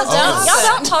 y'all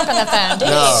don't talk on the phone, do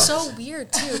you? It's so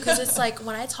weird too, because it's like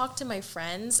when I talk to my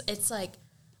friends, it's like,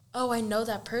 oh, I know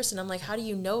that person. I'm like, how do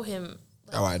you know him?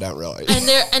 Oh, I don't really. And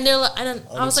they're like, and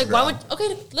I was like,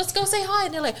 okay, let's go say hi.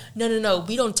 And they're like, no,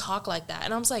 we don't talk like that.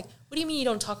 And I was like, what do you mean you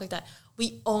don't talk like that?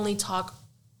 We only talk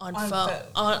on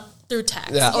phone, through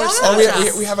text. Yeah.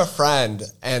 Or we have a friend,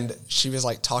 and she was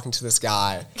like talking to this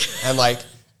guy, and like,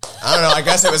 I don't know, I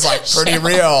guess it was like pretty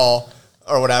real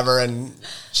or whatever. And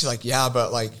she's like, yeah,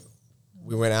 but like,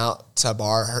 we went out to a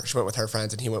bar. She went with her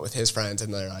friends, and he went with his friends,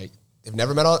 and they're like, they've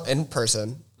never met in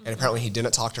person, and apparently he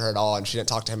didn't talk to her at all, and she didn't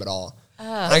talk to him at all.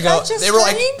 And I go, they were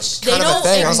like, kind of a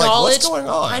thing. I was like, what's going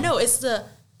on? I know,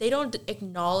 they don't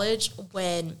acknowledge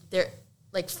when they're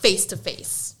like face to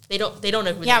face. They don't know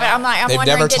who they are. But I'm wondering,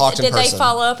 never talked in did they person.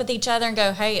 follow up with each other and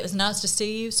go, hey, it was nice to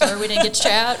see you. Sorry we didn't get to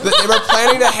chat. They were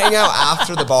planning to hang out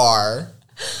after the bar.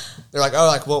 They're like, oh,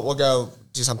 like we'll go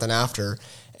do something after.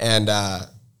 And,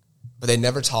 but they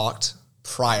never talked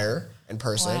prior in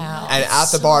person. Wow. And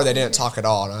at the bar, they didn't talk at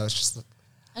all. And I was just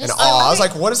in awe. I was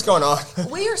like, what is going on?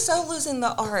 We are so losing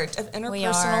the art of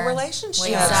interpersonal relationships.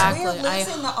 Exactly. We are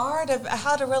losing the art of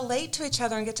how to relate to each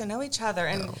other and get to know each other.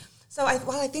 And so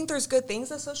while I think there's good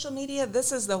things with social media,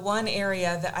 this is the one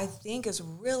area that I think is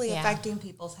really affecting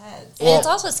people's heads. And it's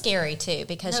also scary, too,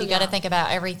 because you got to think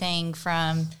about everything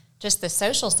from just the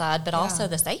social side, but also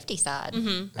the safety side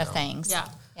of things.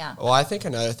 Yeah. Well, I think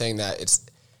another thing that it's,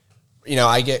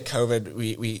 I get COVID.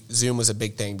 We Zoom was a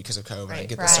big thing because of COVID. I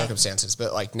get the circumstances,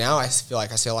 but like now I feel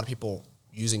like I see a lot of people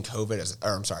using Zoom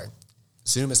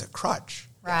as a crutch.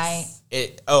 Right.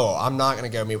 I'm not going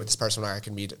to go meet with this person when I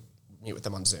can meet with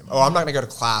them on Zoom. Oh, I'm not going to go to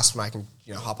class when I can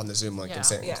hop on the Zoom link and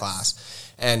sit in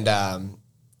class. And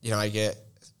I get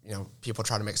people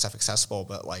try to make stuff accessible,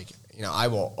 but like I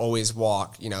will always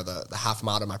walk, the half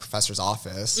mile to my professor's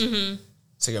office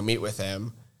to go meet with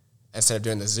him instead of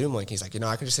doing the Zoom link. He's like,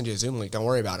 I can just send you a Zoom link. Don't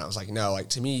worry about it. I was like, no, like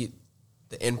to me,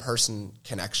 the in-person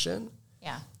connection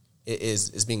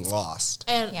is being lost.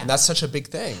 And that's such a big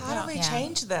thing. How do we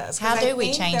change this? How do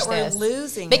we change this? We're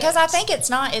losing because it. I think it's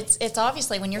not, it's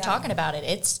obviously when you're talking about it,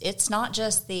 it's not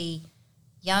just the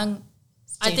young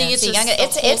students. I think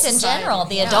it's in general,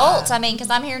 the adults. I mean, because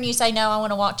I'm hearing you say, no, I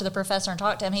want to walk to the professor and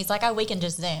talk to him. He's like, oh, we can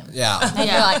just Zoom. Yeah. And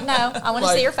you're like, no, I want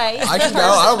to see your face. I can go.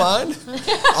 I don't mind.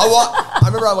 I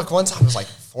remember one time it was like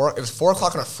 4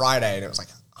 o'clock on a Friday and it was like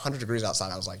 100 degrees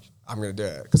outside. I was like, I'm going to do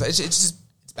it because it's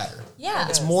better. Yeah.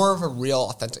 It's more of a real,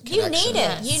 authentic connection. You need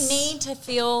it. You need to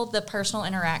feel the personal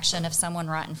interaction of someone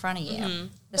right in front of you. Mm-hmm.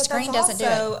 The screen doesn't do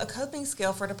it. Also, a coping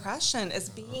skill for depression is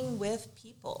being with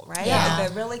people, right? Yeah.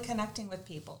 They're really connecting with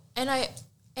people.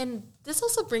 And this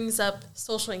also brings up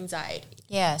social anxiety.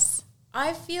 Yes.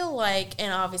 I feel like,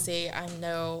 and obviously I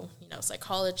know,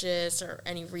 psychologists or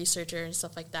any researcher and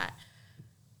stuff like that.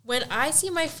 When I see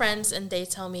my friends and they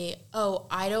tell me, oh,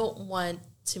 I don't want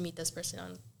to meet this person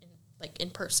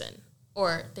in person,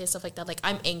 or they stuff like that, like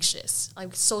I'm anxious,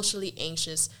 I'm socially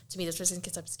anxious to meet this person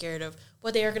because I'm scared of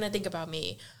what they are going to think about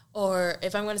me, or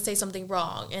if I'm going to say something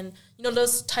wrong, and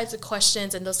those types of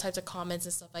questions and those types of comments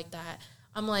and stuff like that.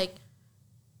 I'm like,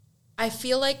 I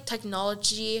feel like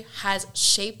technology has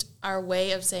shaped our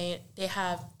way of saying. They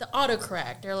have the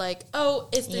autocorrect. They're like, oh,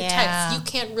 it's the text. You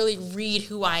can't really read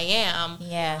who I am.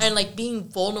 Yes. And like being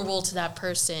vulnerable to that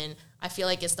person, I feel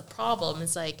like is the problem.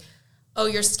 It's like, oh,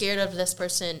 you're scared of this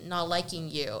person not liking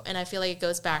you. And I feel like it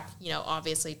goes back,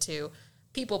 obviously to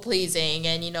people pleasing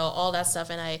and, all that stuff.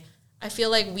 And I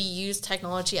feel like we use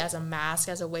technology as a mask,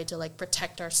 as a way to like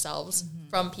protect ourselves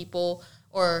from people,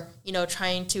 or,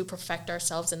 trying to perfect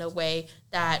ourselves in a way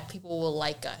that people will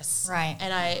like us. Right.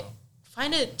 And I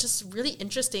find it just really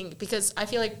interesting because I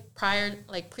feel like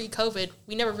pre-COVID,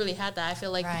 we never really had that. I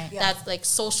feel like that's like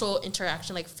social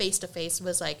interaction, like face-to-face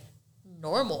was like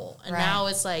normal. And now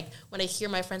it's like when I hear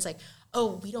my friends like,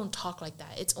 oh, we don't talk like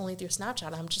that, it's only through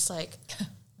Snapchat, I'm just like,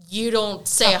 you don't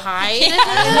say hi to him?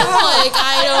 Like,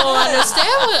 I don't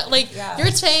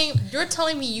understand what, you're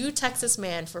telling me you text this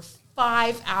man for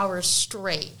 5 hours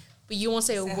straight, but you won't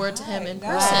say a word to him in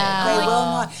person. They will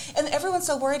not. And everyone's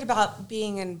so worried about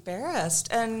being embarrassed.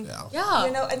 And,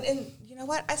 and you know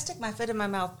what? I stick my foot in my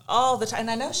mouth all the time. And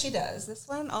I know she does. This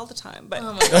one all the time. But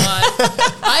oh, my God.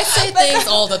 I say things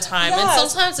all the time. And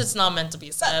sometimes it's not meant to be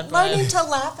said. But learning to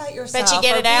laugh at yourself. But you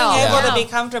get it out. Being able to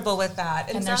be comfortable with that.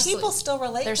 And there's people still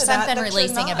relate to that. There's something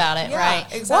releasing about it, right?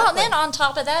 Exactly. Well, and then on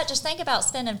top of that, just think about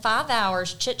spending 5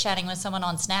 hours chit-chatting with someone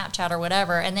on Snapchat or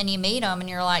whatever, and then you meet them and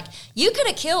you're like, you could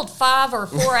have killed 5 or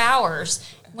 4 hours.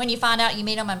 When you find out you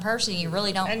meet them in person, you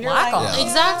really don't like them. Yeah.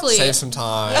 Exactly. Save some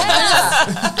time.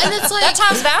 Yeah. And it's like, that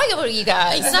time's valuable to you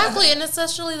guys. Exactly. And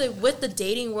especially like with the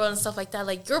dating world and stuff like that,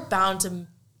 like you're bound to,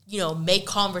 make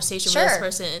conversation with this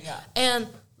person. Yeah. And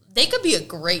they could be a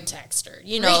great texter,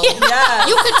 You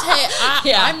could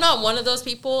take, I'm not one of those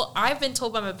people. I've been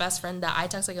told by my best friend that I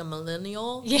text like a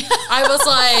millennial. Yeah. I was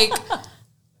like,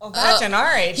 imagine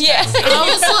our age. Yeah. I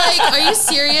was like, are you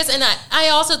serious? And I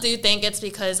also do think it's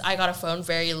because I got a phone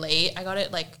very late. I got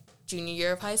it like junior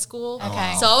year of high school.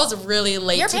 Okay. So I was really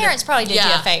late. Your parents probably did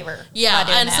you a favor. Yeah.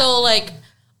 And so like,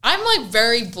 I'm like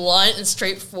very blunt and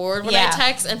straightforward when I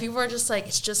text, and people are just like,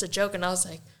 it's just a joke. And I was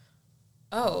like,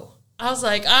 oh. I was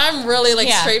like, I'm really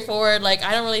like straightforward. Like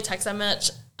I don't really text that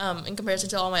much in comparison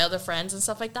to all my other friends and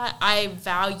stuff like that. I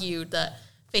value the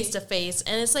face-to-face,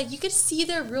 and it's like you could see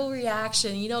their real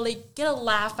reaction, like get a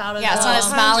laugh out of them. Yeah, it's not a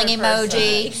smiling 100%.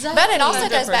 emoji. Exactly. But it also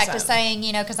goes back 100%. to saying,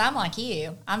 because I'm like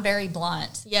you. I'm very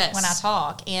blunt when I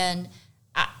talk, and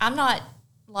I'm not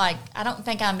like, I don't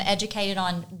think I'm educated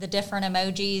on the different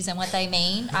emojis and what they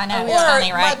mean. I know it's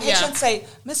funny, right? My patients say,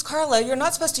 Miss Carla, you're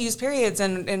not supposed to use periods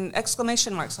and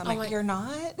exclamation marks. I'm like, you're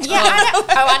not? Yeah, I know.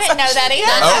 Oh, I didn't know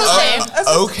that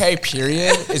either. Okay,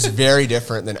 period is very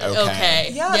different than okay.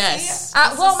 Okay. Yeah, yes.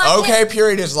 Okay,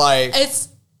 period is like...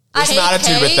 There's some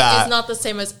attitude with that. It's not the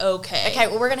same as okay. Okay,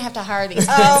 well, we're going to have to hire these kids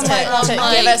to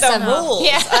give us some rules.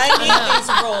 Yeah. I need these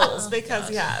rules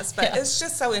because, but it's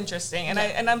just so interesting.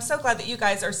 And I'm so glad that you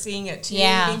guys are seeing it too,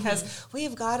 because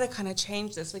we've got to kind of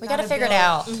change this. We got to figure it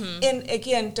out. And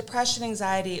again, depression,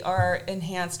 anxiety are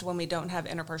enhanced when we don't have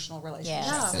interpersonal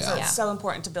relationships. Yes. So it's so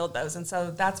important to build those. And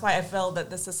so that's why I feel that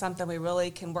this is something we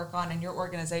really can work on, and your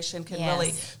organization can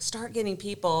really start getting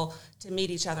people to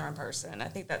meet each other in person. I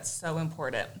think that's so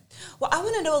important. Well, I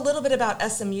want to know a little bit about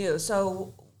SMU.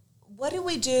 So what do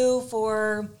we do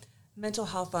for mental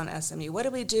health on SMU? What do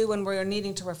we do when we're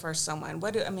needing to refer someone?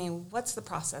 What's the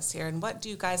process here, and what do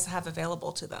you guys have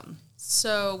available to them?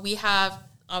 So we have,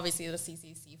 obviously, the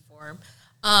CCC form.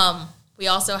 We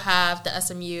also have the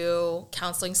SMU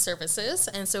counseling services,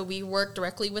 and so we work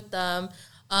directly with them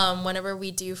whenever we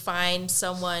do find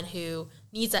someone who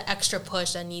needs an extra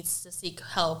push and needs to seek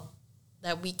help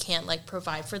that we can't, like,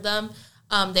 provide for them.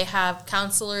 They have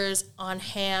counselors on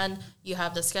hand. You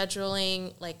have the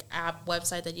scheduling, like, app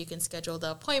website that you can schedule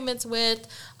the appointments with.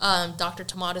 Dr.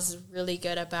 Tomatis is really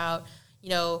good about,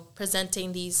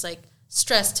 presenting these, like,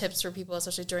 stress tips for people,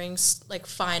 especially during, like,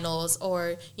 finals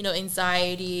or,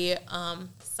 anxiety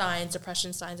signs,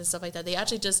 depression signs, and stuff like that. They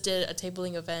actually just did a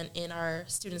tabling event in our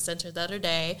student center the other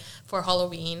day for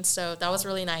Halloween, so that was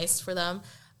really nice for them.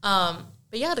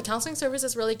 But yeah, the counseling service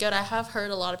is really good. I have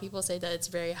heard a lot of people say that it's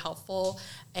very helpful,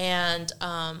 and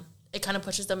it kind of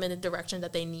pushes them in the direction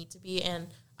that they need to be. And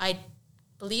I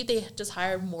believe they just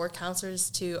hired more counselors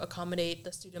to accommodate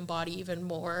the student body even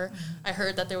more. Mm-hmm. I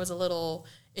heard that there was a little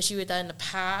issue with that in the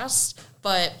past,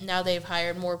 but now they've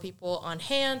hired more people on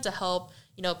hand to help,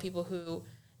 people who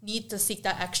need to seek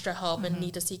that extra help and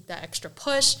need to seek that extra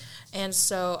push. And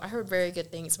so I heard very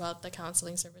good things about the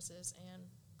counseling services. And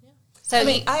so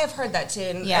I have heard that too,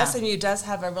 and SMU does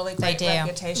have a really great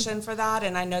reputation for that,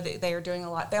 and I know that they are doing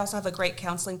a lot. They also have a great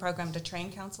counseling program to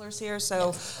train counselors here,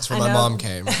 so that's where my mom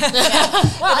came. Well,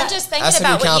 I'm just thinking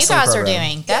about what you guys are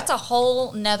doing. That's a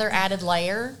whole nother added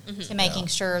layer to making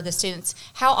sure the students.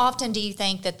 How often do you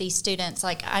think that these students,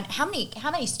 like, how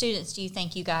many students do you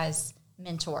think you guys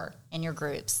mentor in your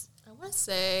groups? I want to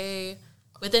say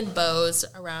within Bose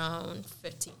around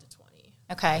 15 to 20.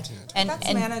 Okay, and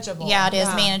that's manageable. Yeah, it is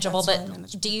manageable. But really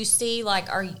manageable. Do you see, like,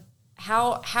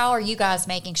 how are you guys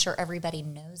making sure everybody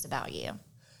knows about you?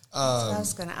 I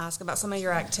was going to ask about some of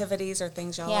your activities or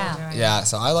things y'all are doing. Yeah,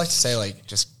 so I like to say, like,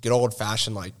 just good old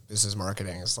fashioned, like, business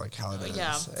marketing is like how it is.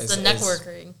 Yeah, it's the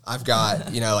networking. I've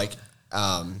got like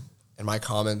in my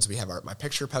comments we have my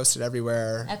picture posted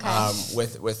everywhere. Okay.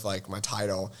 With like my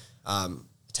title,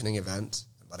 attending events,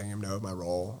 letting them know my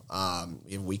role.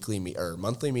 We have weekly or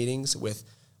monthly meetings with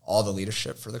all the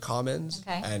leadership for the Commons,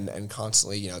 and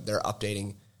constantly, they're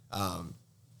updating.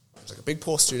 There's like a big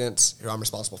pool of students who I'm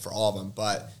responsible for all of them,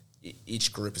 but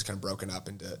each group is kind of broken up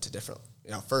into different.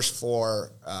 First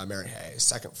floor, Mary Hayes,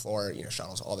 second floor,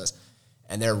 shuttles, all this,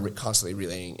 and they're constantly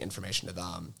relaying information to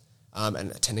them,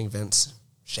 and attending events,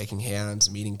 shaking hands,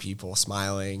 meeting people,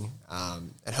 smiling,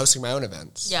 and hosting my own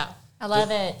events. Yeah. I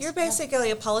love it. You're basically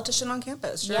a politician on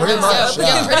campus. Right? Pretty much.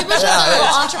 Yeah, pretty much.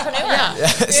 Entrepreneur. Yeah.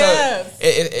 So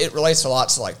it relates a lot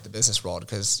to like the business world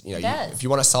because if you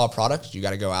want to sell a product, you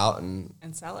got to go out and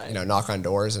sell it. Knock on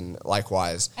doors, and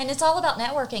likewise. And it's all about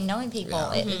networking, knowing people.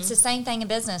 Yeah. It's the same thing in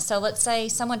business. So let's say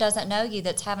someone doesn't know you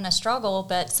that's having a struggle,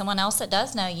 but someone else that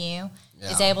does know you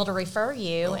is able to refer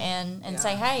you and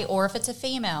say, hey, or if it's a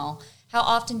female, how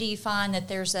often do you find that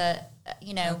there's the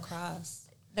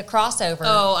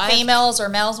crossover? Females or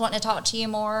males wanting to talk to you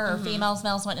more, or males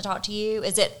wanting to talk to you?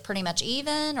 Is it pretty much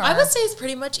even? Or? I would say it's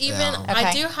pretty much even. Yeah. Okay.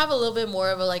 I do have a little bit more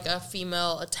of a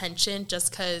female attention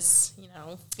just because,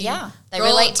 they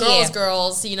relate to you.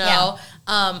 Girls,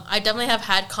 I definitely have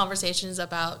had conversations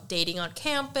about dating on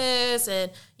campus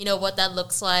and, what that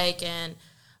looks like. And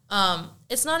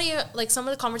it's not even, some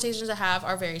of the conversations I have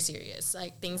are very serious,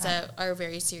 things that are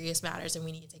very serious matters and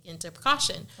we need to take into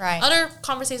precaution. Right. Other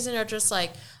conversations are just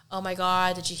oh my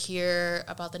God, did you hear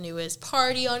about the newest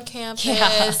party on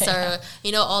campus? Or,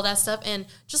 all that stuff. And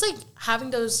just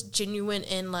having those genuine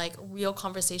and real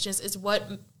conversations is what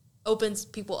opens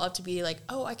people up to be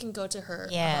I can go to her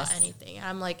about anything.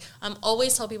 I'm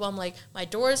always tell people, my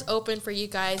door is open for you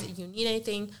guys. If you need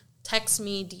anything, text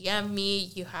me, DM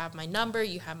me, you have my number,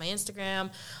 you have my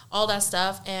Instagram, all that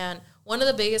stuff. And one of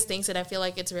the biggest things that I feel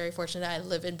like it's very fortunate that I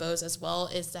live in Bose as well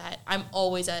is that I'm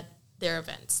always at their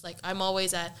events. I'm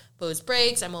always at Bose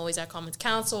Breaks, I'm always at Commons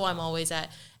Council, I'm always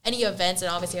at any events,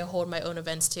 and obviously I hold my own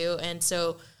events too. And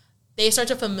so they start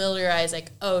to familiarize,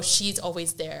 oh, she's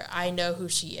always there. I know who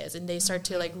she is. And they start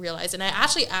to realize. And I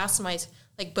actually asked my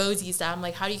Bosies that, I'm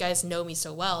how do you guys know me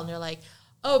so well? And they're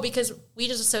oh, because we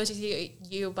just associate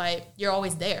you by you're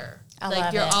always there.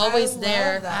 You're always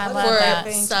there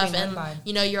for stuff, and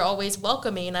you're always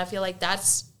welcoming. And I feel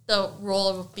that's the role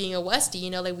of being a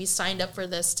WESTie. We signed up for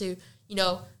this to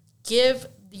give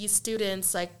these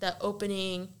students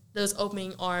those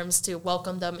opening arms to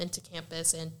welcome them into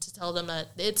campus and to tell them that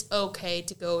it's okay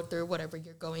to go through whatever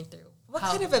you're going through. What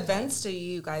kind of events do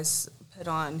you guys put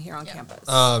on here on campus?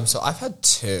 So I've had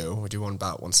two. We do one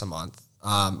about once a month.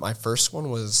 My first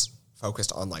one was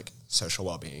focused on social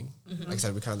well-being. Like I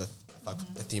said, we kind of the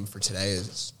the theme for today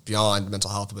is beyond mental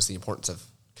health was the importance of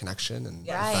connection and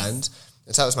friends.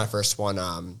 And so that was my first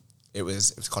one. It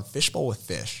was called Fishbowl with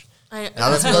Fish. I don't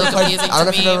know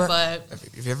if you've ever played.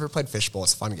 If you ever played Fishbowl,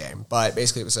 it's a fun game. But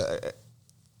basically, it was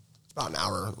it's about an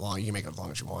hour long. You can make it as long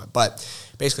as you want. But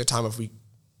basically, the time of a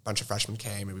bunch of freshmen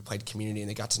came and we played community and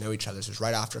they got to know each other. So it was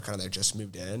right after kind of they just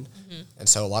moved in, and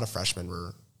so a lot of freshmen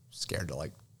were scared to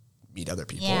like meet other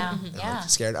people. Yeah, like,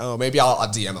 scared. Oh, maybe I'll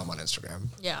DM them on Instagram.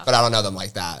 Yeah, but I don't know them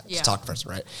like that. Yeah, talk to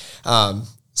person, right?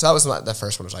 So that was the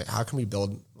first one. Was like, how can we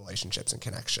build relationships and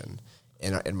connection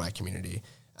in my community?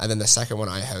 And then the second one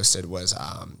I hosted was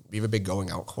we have a big going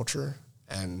out culture,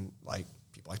 and like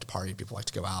people like to party, people like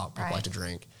to go out, people like to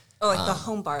drink. Oh, like the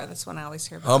home bar. That's one I always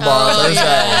hear about. Home bar Thursday.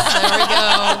 Yes, there we go.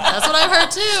 That's what I've heard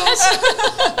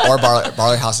too. Or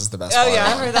Barley House is the best. Oh yeah,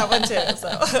 I heard that one too. So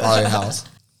Barley House.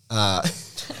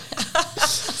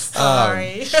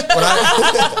 Sorry.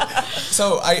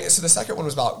 So the second one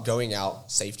was about going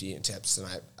out, safety and tips. And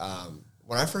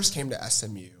when I first came to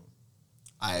SMU,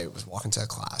 I was walking to a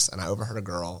class and I overheard a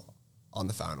girl on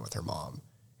the phone with her mom.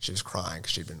 She was crying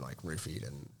because she'd been like roofied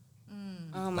and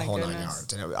the whole 9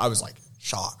 yards. And I was like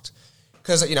shocked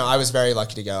because I was very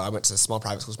lucky to go. I went to small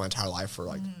private schools my entire life for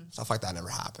like stuff like that never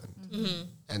happened.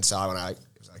 And so it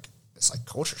was like this like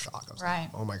culture shock. I was like,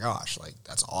 oh my gosh, like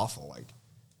that's awful. Like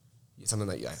something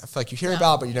that I feel like you hear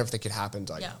about, but you never think it happened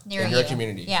like in your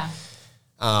community. Yeah.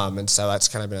 And so that's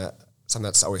kind of been something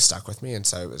that's always stuck with me. And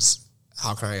so it was,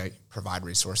 how can I provide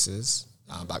resources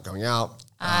about going out?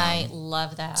 I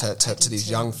love that. To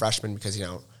these young freshmen because,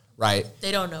 right.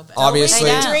 They don't know better. Obviously,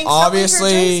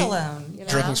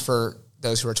 drinking's for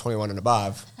those who are 21 and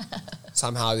above.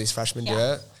 Somehow these freshmen do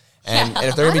it. And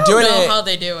if they're going to be doing it. I don't know how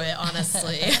they do it,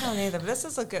 honestly. I don't either, but this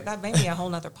is that may be a whole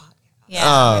nother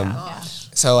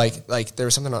podcast. So like there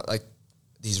was something like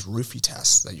these roofie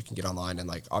tests that you can get online, and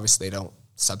like obviously they don't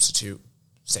substitute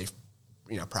safe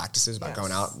practices about going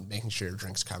out and making sure your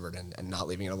drink's covered and not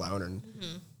leaving it alone. And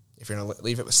if you're gonna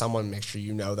leave it with someone, make sure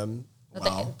you know them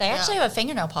well. They actually have a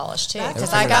fingernail polish too,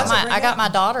 because I got my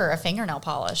daughter a fingernail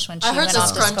polish when she went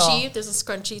off to school. There's a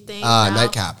scrunchy thing.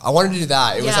 Nightcap. I wanted to do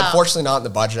that. It was unfortunately not in the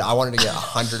budget. I wanted to get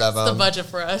 100 of them. The budget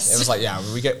for us. It was like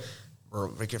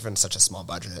we're given such a small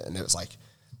budget, and it was like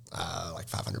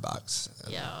 $500.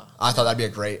 Yeah, I thought that'd be a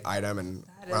great item, and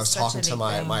when I was talking to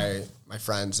my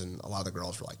friends, and a lot of the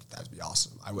girls were like, "That'd be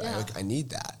awesome. I need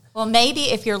that." Well, maybe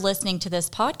if you're listening to this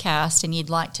podcast and you'd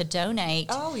like to donate,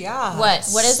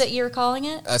 what is it you're calling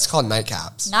it? It's called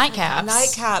nightcaps.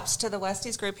 Nightcaps to the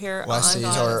WESTies group here.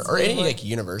 WESTies or any like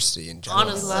university in general.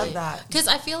 Honestly, love that because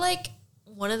I feel like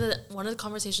one of the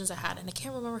conversations I had, and I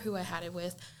can't remember who I had it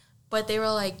with, but they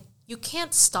were like, you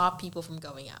can't stop people from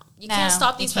going out. You can't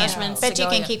stop these freshmen. But you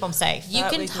can keep them safe. You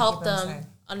can help them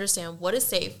understand what is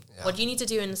safe, what you need to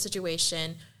do in the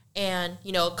situation, and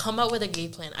come up with a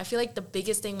game plan. I feel like the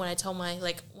biggest thing when I told when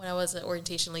I was an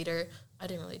orientation leader, I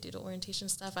didn't really do the orientation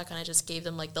stuff. I kind of just gave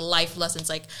them like the life lessons,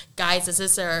 like, guys, this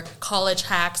is our college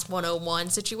hacks 101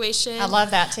 situation. I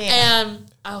love that too.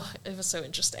 And it was so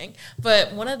interesting.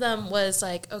 But one of them was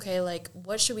like, okay, like,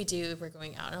 what should we do if we're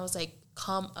going out? And I was like,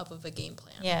 come up with a game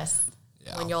plan. Yes.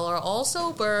 Yeah. When y'all are all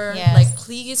sober, like,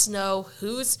 please know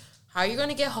how you're going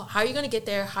to get home, how you're going to get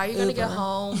there, how you're going to get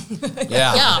home.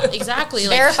 Yeah, exactly.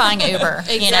 Verifying Uber.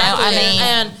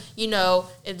 And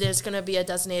if there's going to be a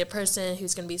designated person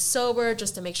who's going to be sober,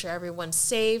 just to make sure everyone's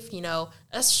safe,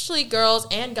 especially girls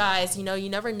and guys, you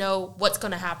never know what's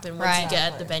going to happen once you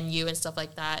get at the venue and stuff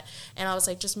like that. And I was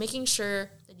like, just making sure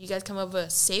that you guys come up with a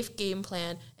safe game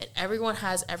plan and everyone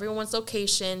has everyone's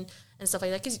location and stuff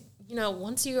like that. Because,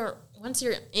 once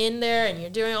you're in there and you're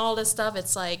doing all this stuff,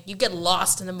 it's like you get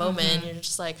lost in the moment. And you're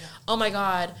just like, oh my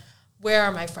God, where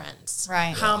are my friends?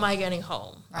 Right. How am I getting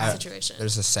home? Situation.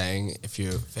 There's a saying, if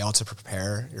you fail to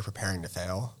prepare, you're preparing to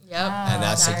fail. Yep. And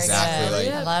that's exactly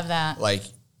I love that. Like,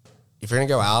 if you're going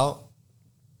to go out,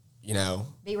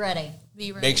 be ready.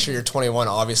 Make sure you're 21,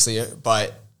 obviously,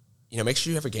 but, make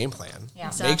sure you have a game plan. Yeah.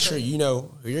 Exactly. Make sure you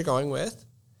know who you're going with.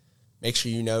 Make sure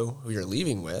you know who you're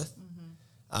leaving with.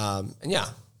 Were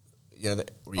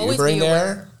you Ubering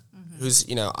there? Who's,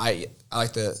 I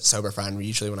like the sober friend.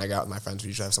 When I go out with my friends, we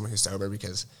usually have someone who's sober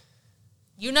because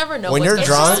you never know when you're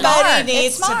drunk. Somebody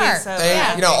needs to be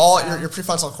sober. All your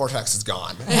prefrontal cortex is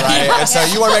gone, right? And so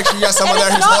you want to make sure you got someone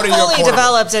there who's holding you accountable. It's not fully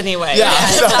developed anyway.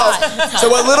 Yeah. So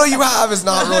what little you have is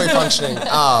not really functioning.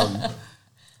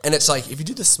 And it's like, if you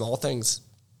do the small things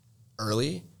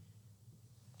early,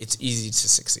 it's easy to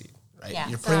succeed. Right? Yeah,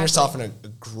 you're putting yourself in a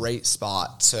great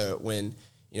spot to when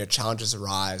challenges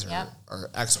arise or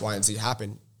X, Y, and Z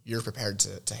happen, you're prepared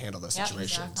to handle those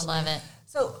situations. I love it.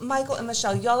 So, Michael and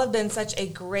Michelle, y'all have been such a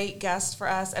great guest for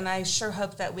us, and I sure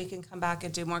hope that we can come back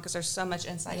and do more because there's so much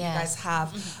insight you guys have.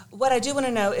 Mm-hmm. What I do want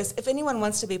to know is if anyone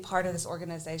wants to be part of this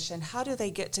organization, how do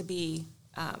they get to be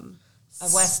a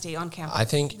WESTie on campus? I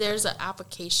think there's an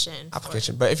application.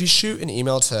 But if you shoot an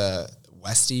email to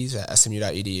WESTies at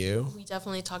SMU.edu. We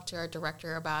definitely talked to our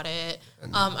director about it.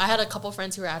 I had a couple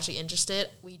friends who were actually interested.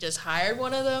 We just hired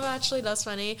one of them, actually. That's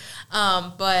funny.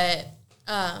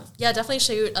 Definitely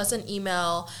shoot us an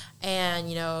email and,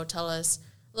 tell us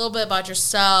a little bit about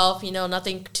yourself,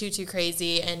 nothing too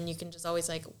crazy. And you can just always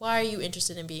why are you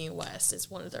interested in being West? It's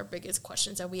one of our biggest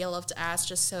questions that we all love to ask,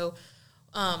 just so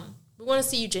we want to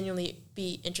see you genuinely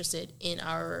be interested in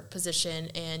our position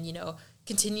and,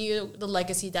 continue the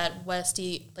legacy that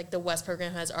WESTie, the WEST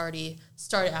program, has already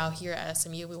started out here at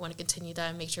SMU. We want to continue that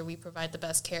and make sure we provide the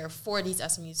best care for these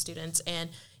SMU students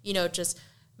and, just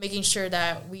making sure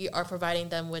that we are providing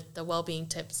them with the well-being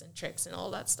tips and tricks and all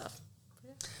that stuff.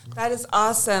 That is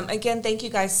awesome. Again, thank you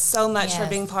guys so much for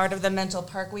being part of the Mental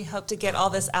Perk. We hope to get all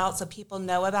this out so people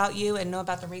know about you and know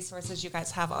about the resources you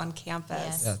guys have on campus.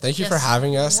 Yes. Yeah, thank you for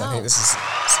having us. No. I think this is...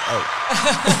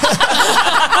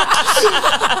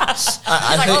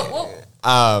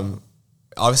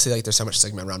 obviously, there's so much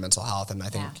stigma around mental health, and I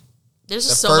think there's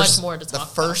just so much more to talk about.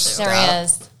 The first step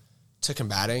to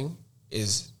combating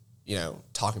is,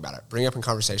 talking about it, bring it up in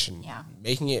conversation,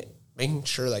 making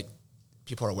sure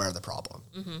people are aware of the problem.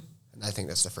 Mm-hmm. And I think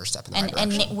that's the first step in the right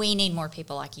direction. And we need more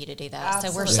people like you to do that.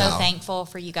 Absolutely. So we're so thankful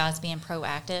for you guys being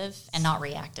proactive and not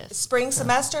reactive. Spring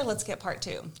semester, let's get part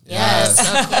 2. Yes,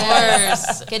 of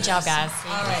course. Good job, guys.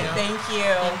 All right, thank you.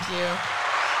 Thank you.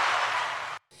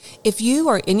 If you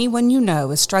or anyone you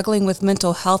know is struggling with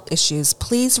mental health issues,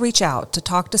 please reach out to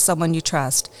talk to someone you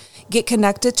trust. Get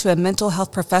connected to a mental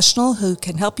health professional who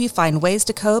can help you find ways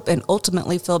to cope and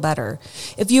ultimately feel better.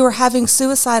 If you are having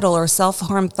suicidal or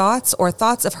self-harm thoughts or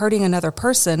thoughts of hurting another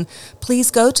person,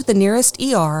 please go to the nearest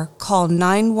ER, call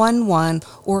 911,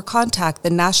 or contact the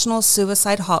National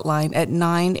Suicide Hotline at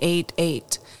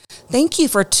 988. Thank you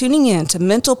for tuning in to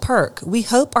Mental Perk. We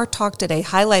hope our talk today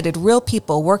highlighted real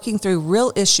people working through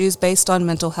real issues based on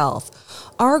mental health.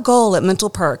 Our goal at Mental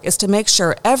Perk is to make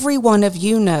sure every one of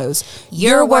you knows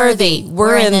you're worthy.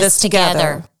 We're in this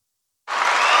together.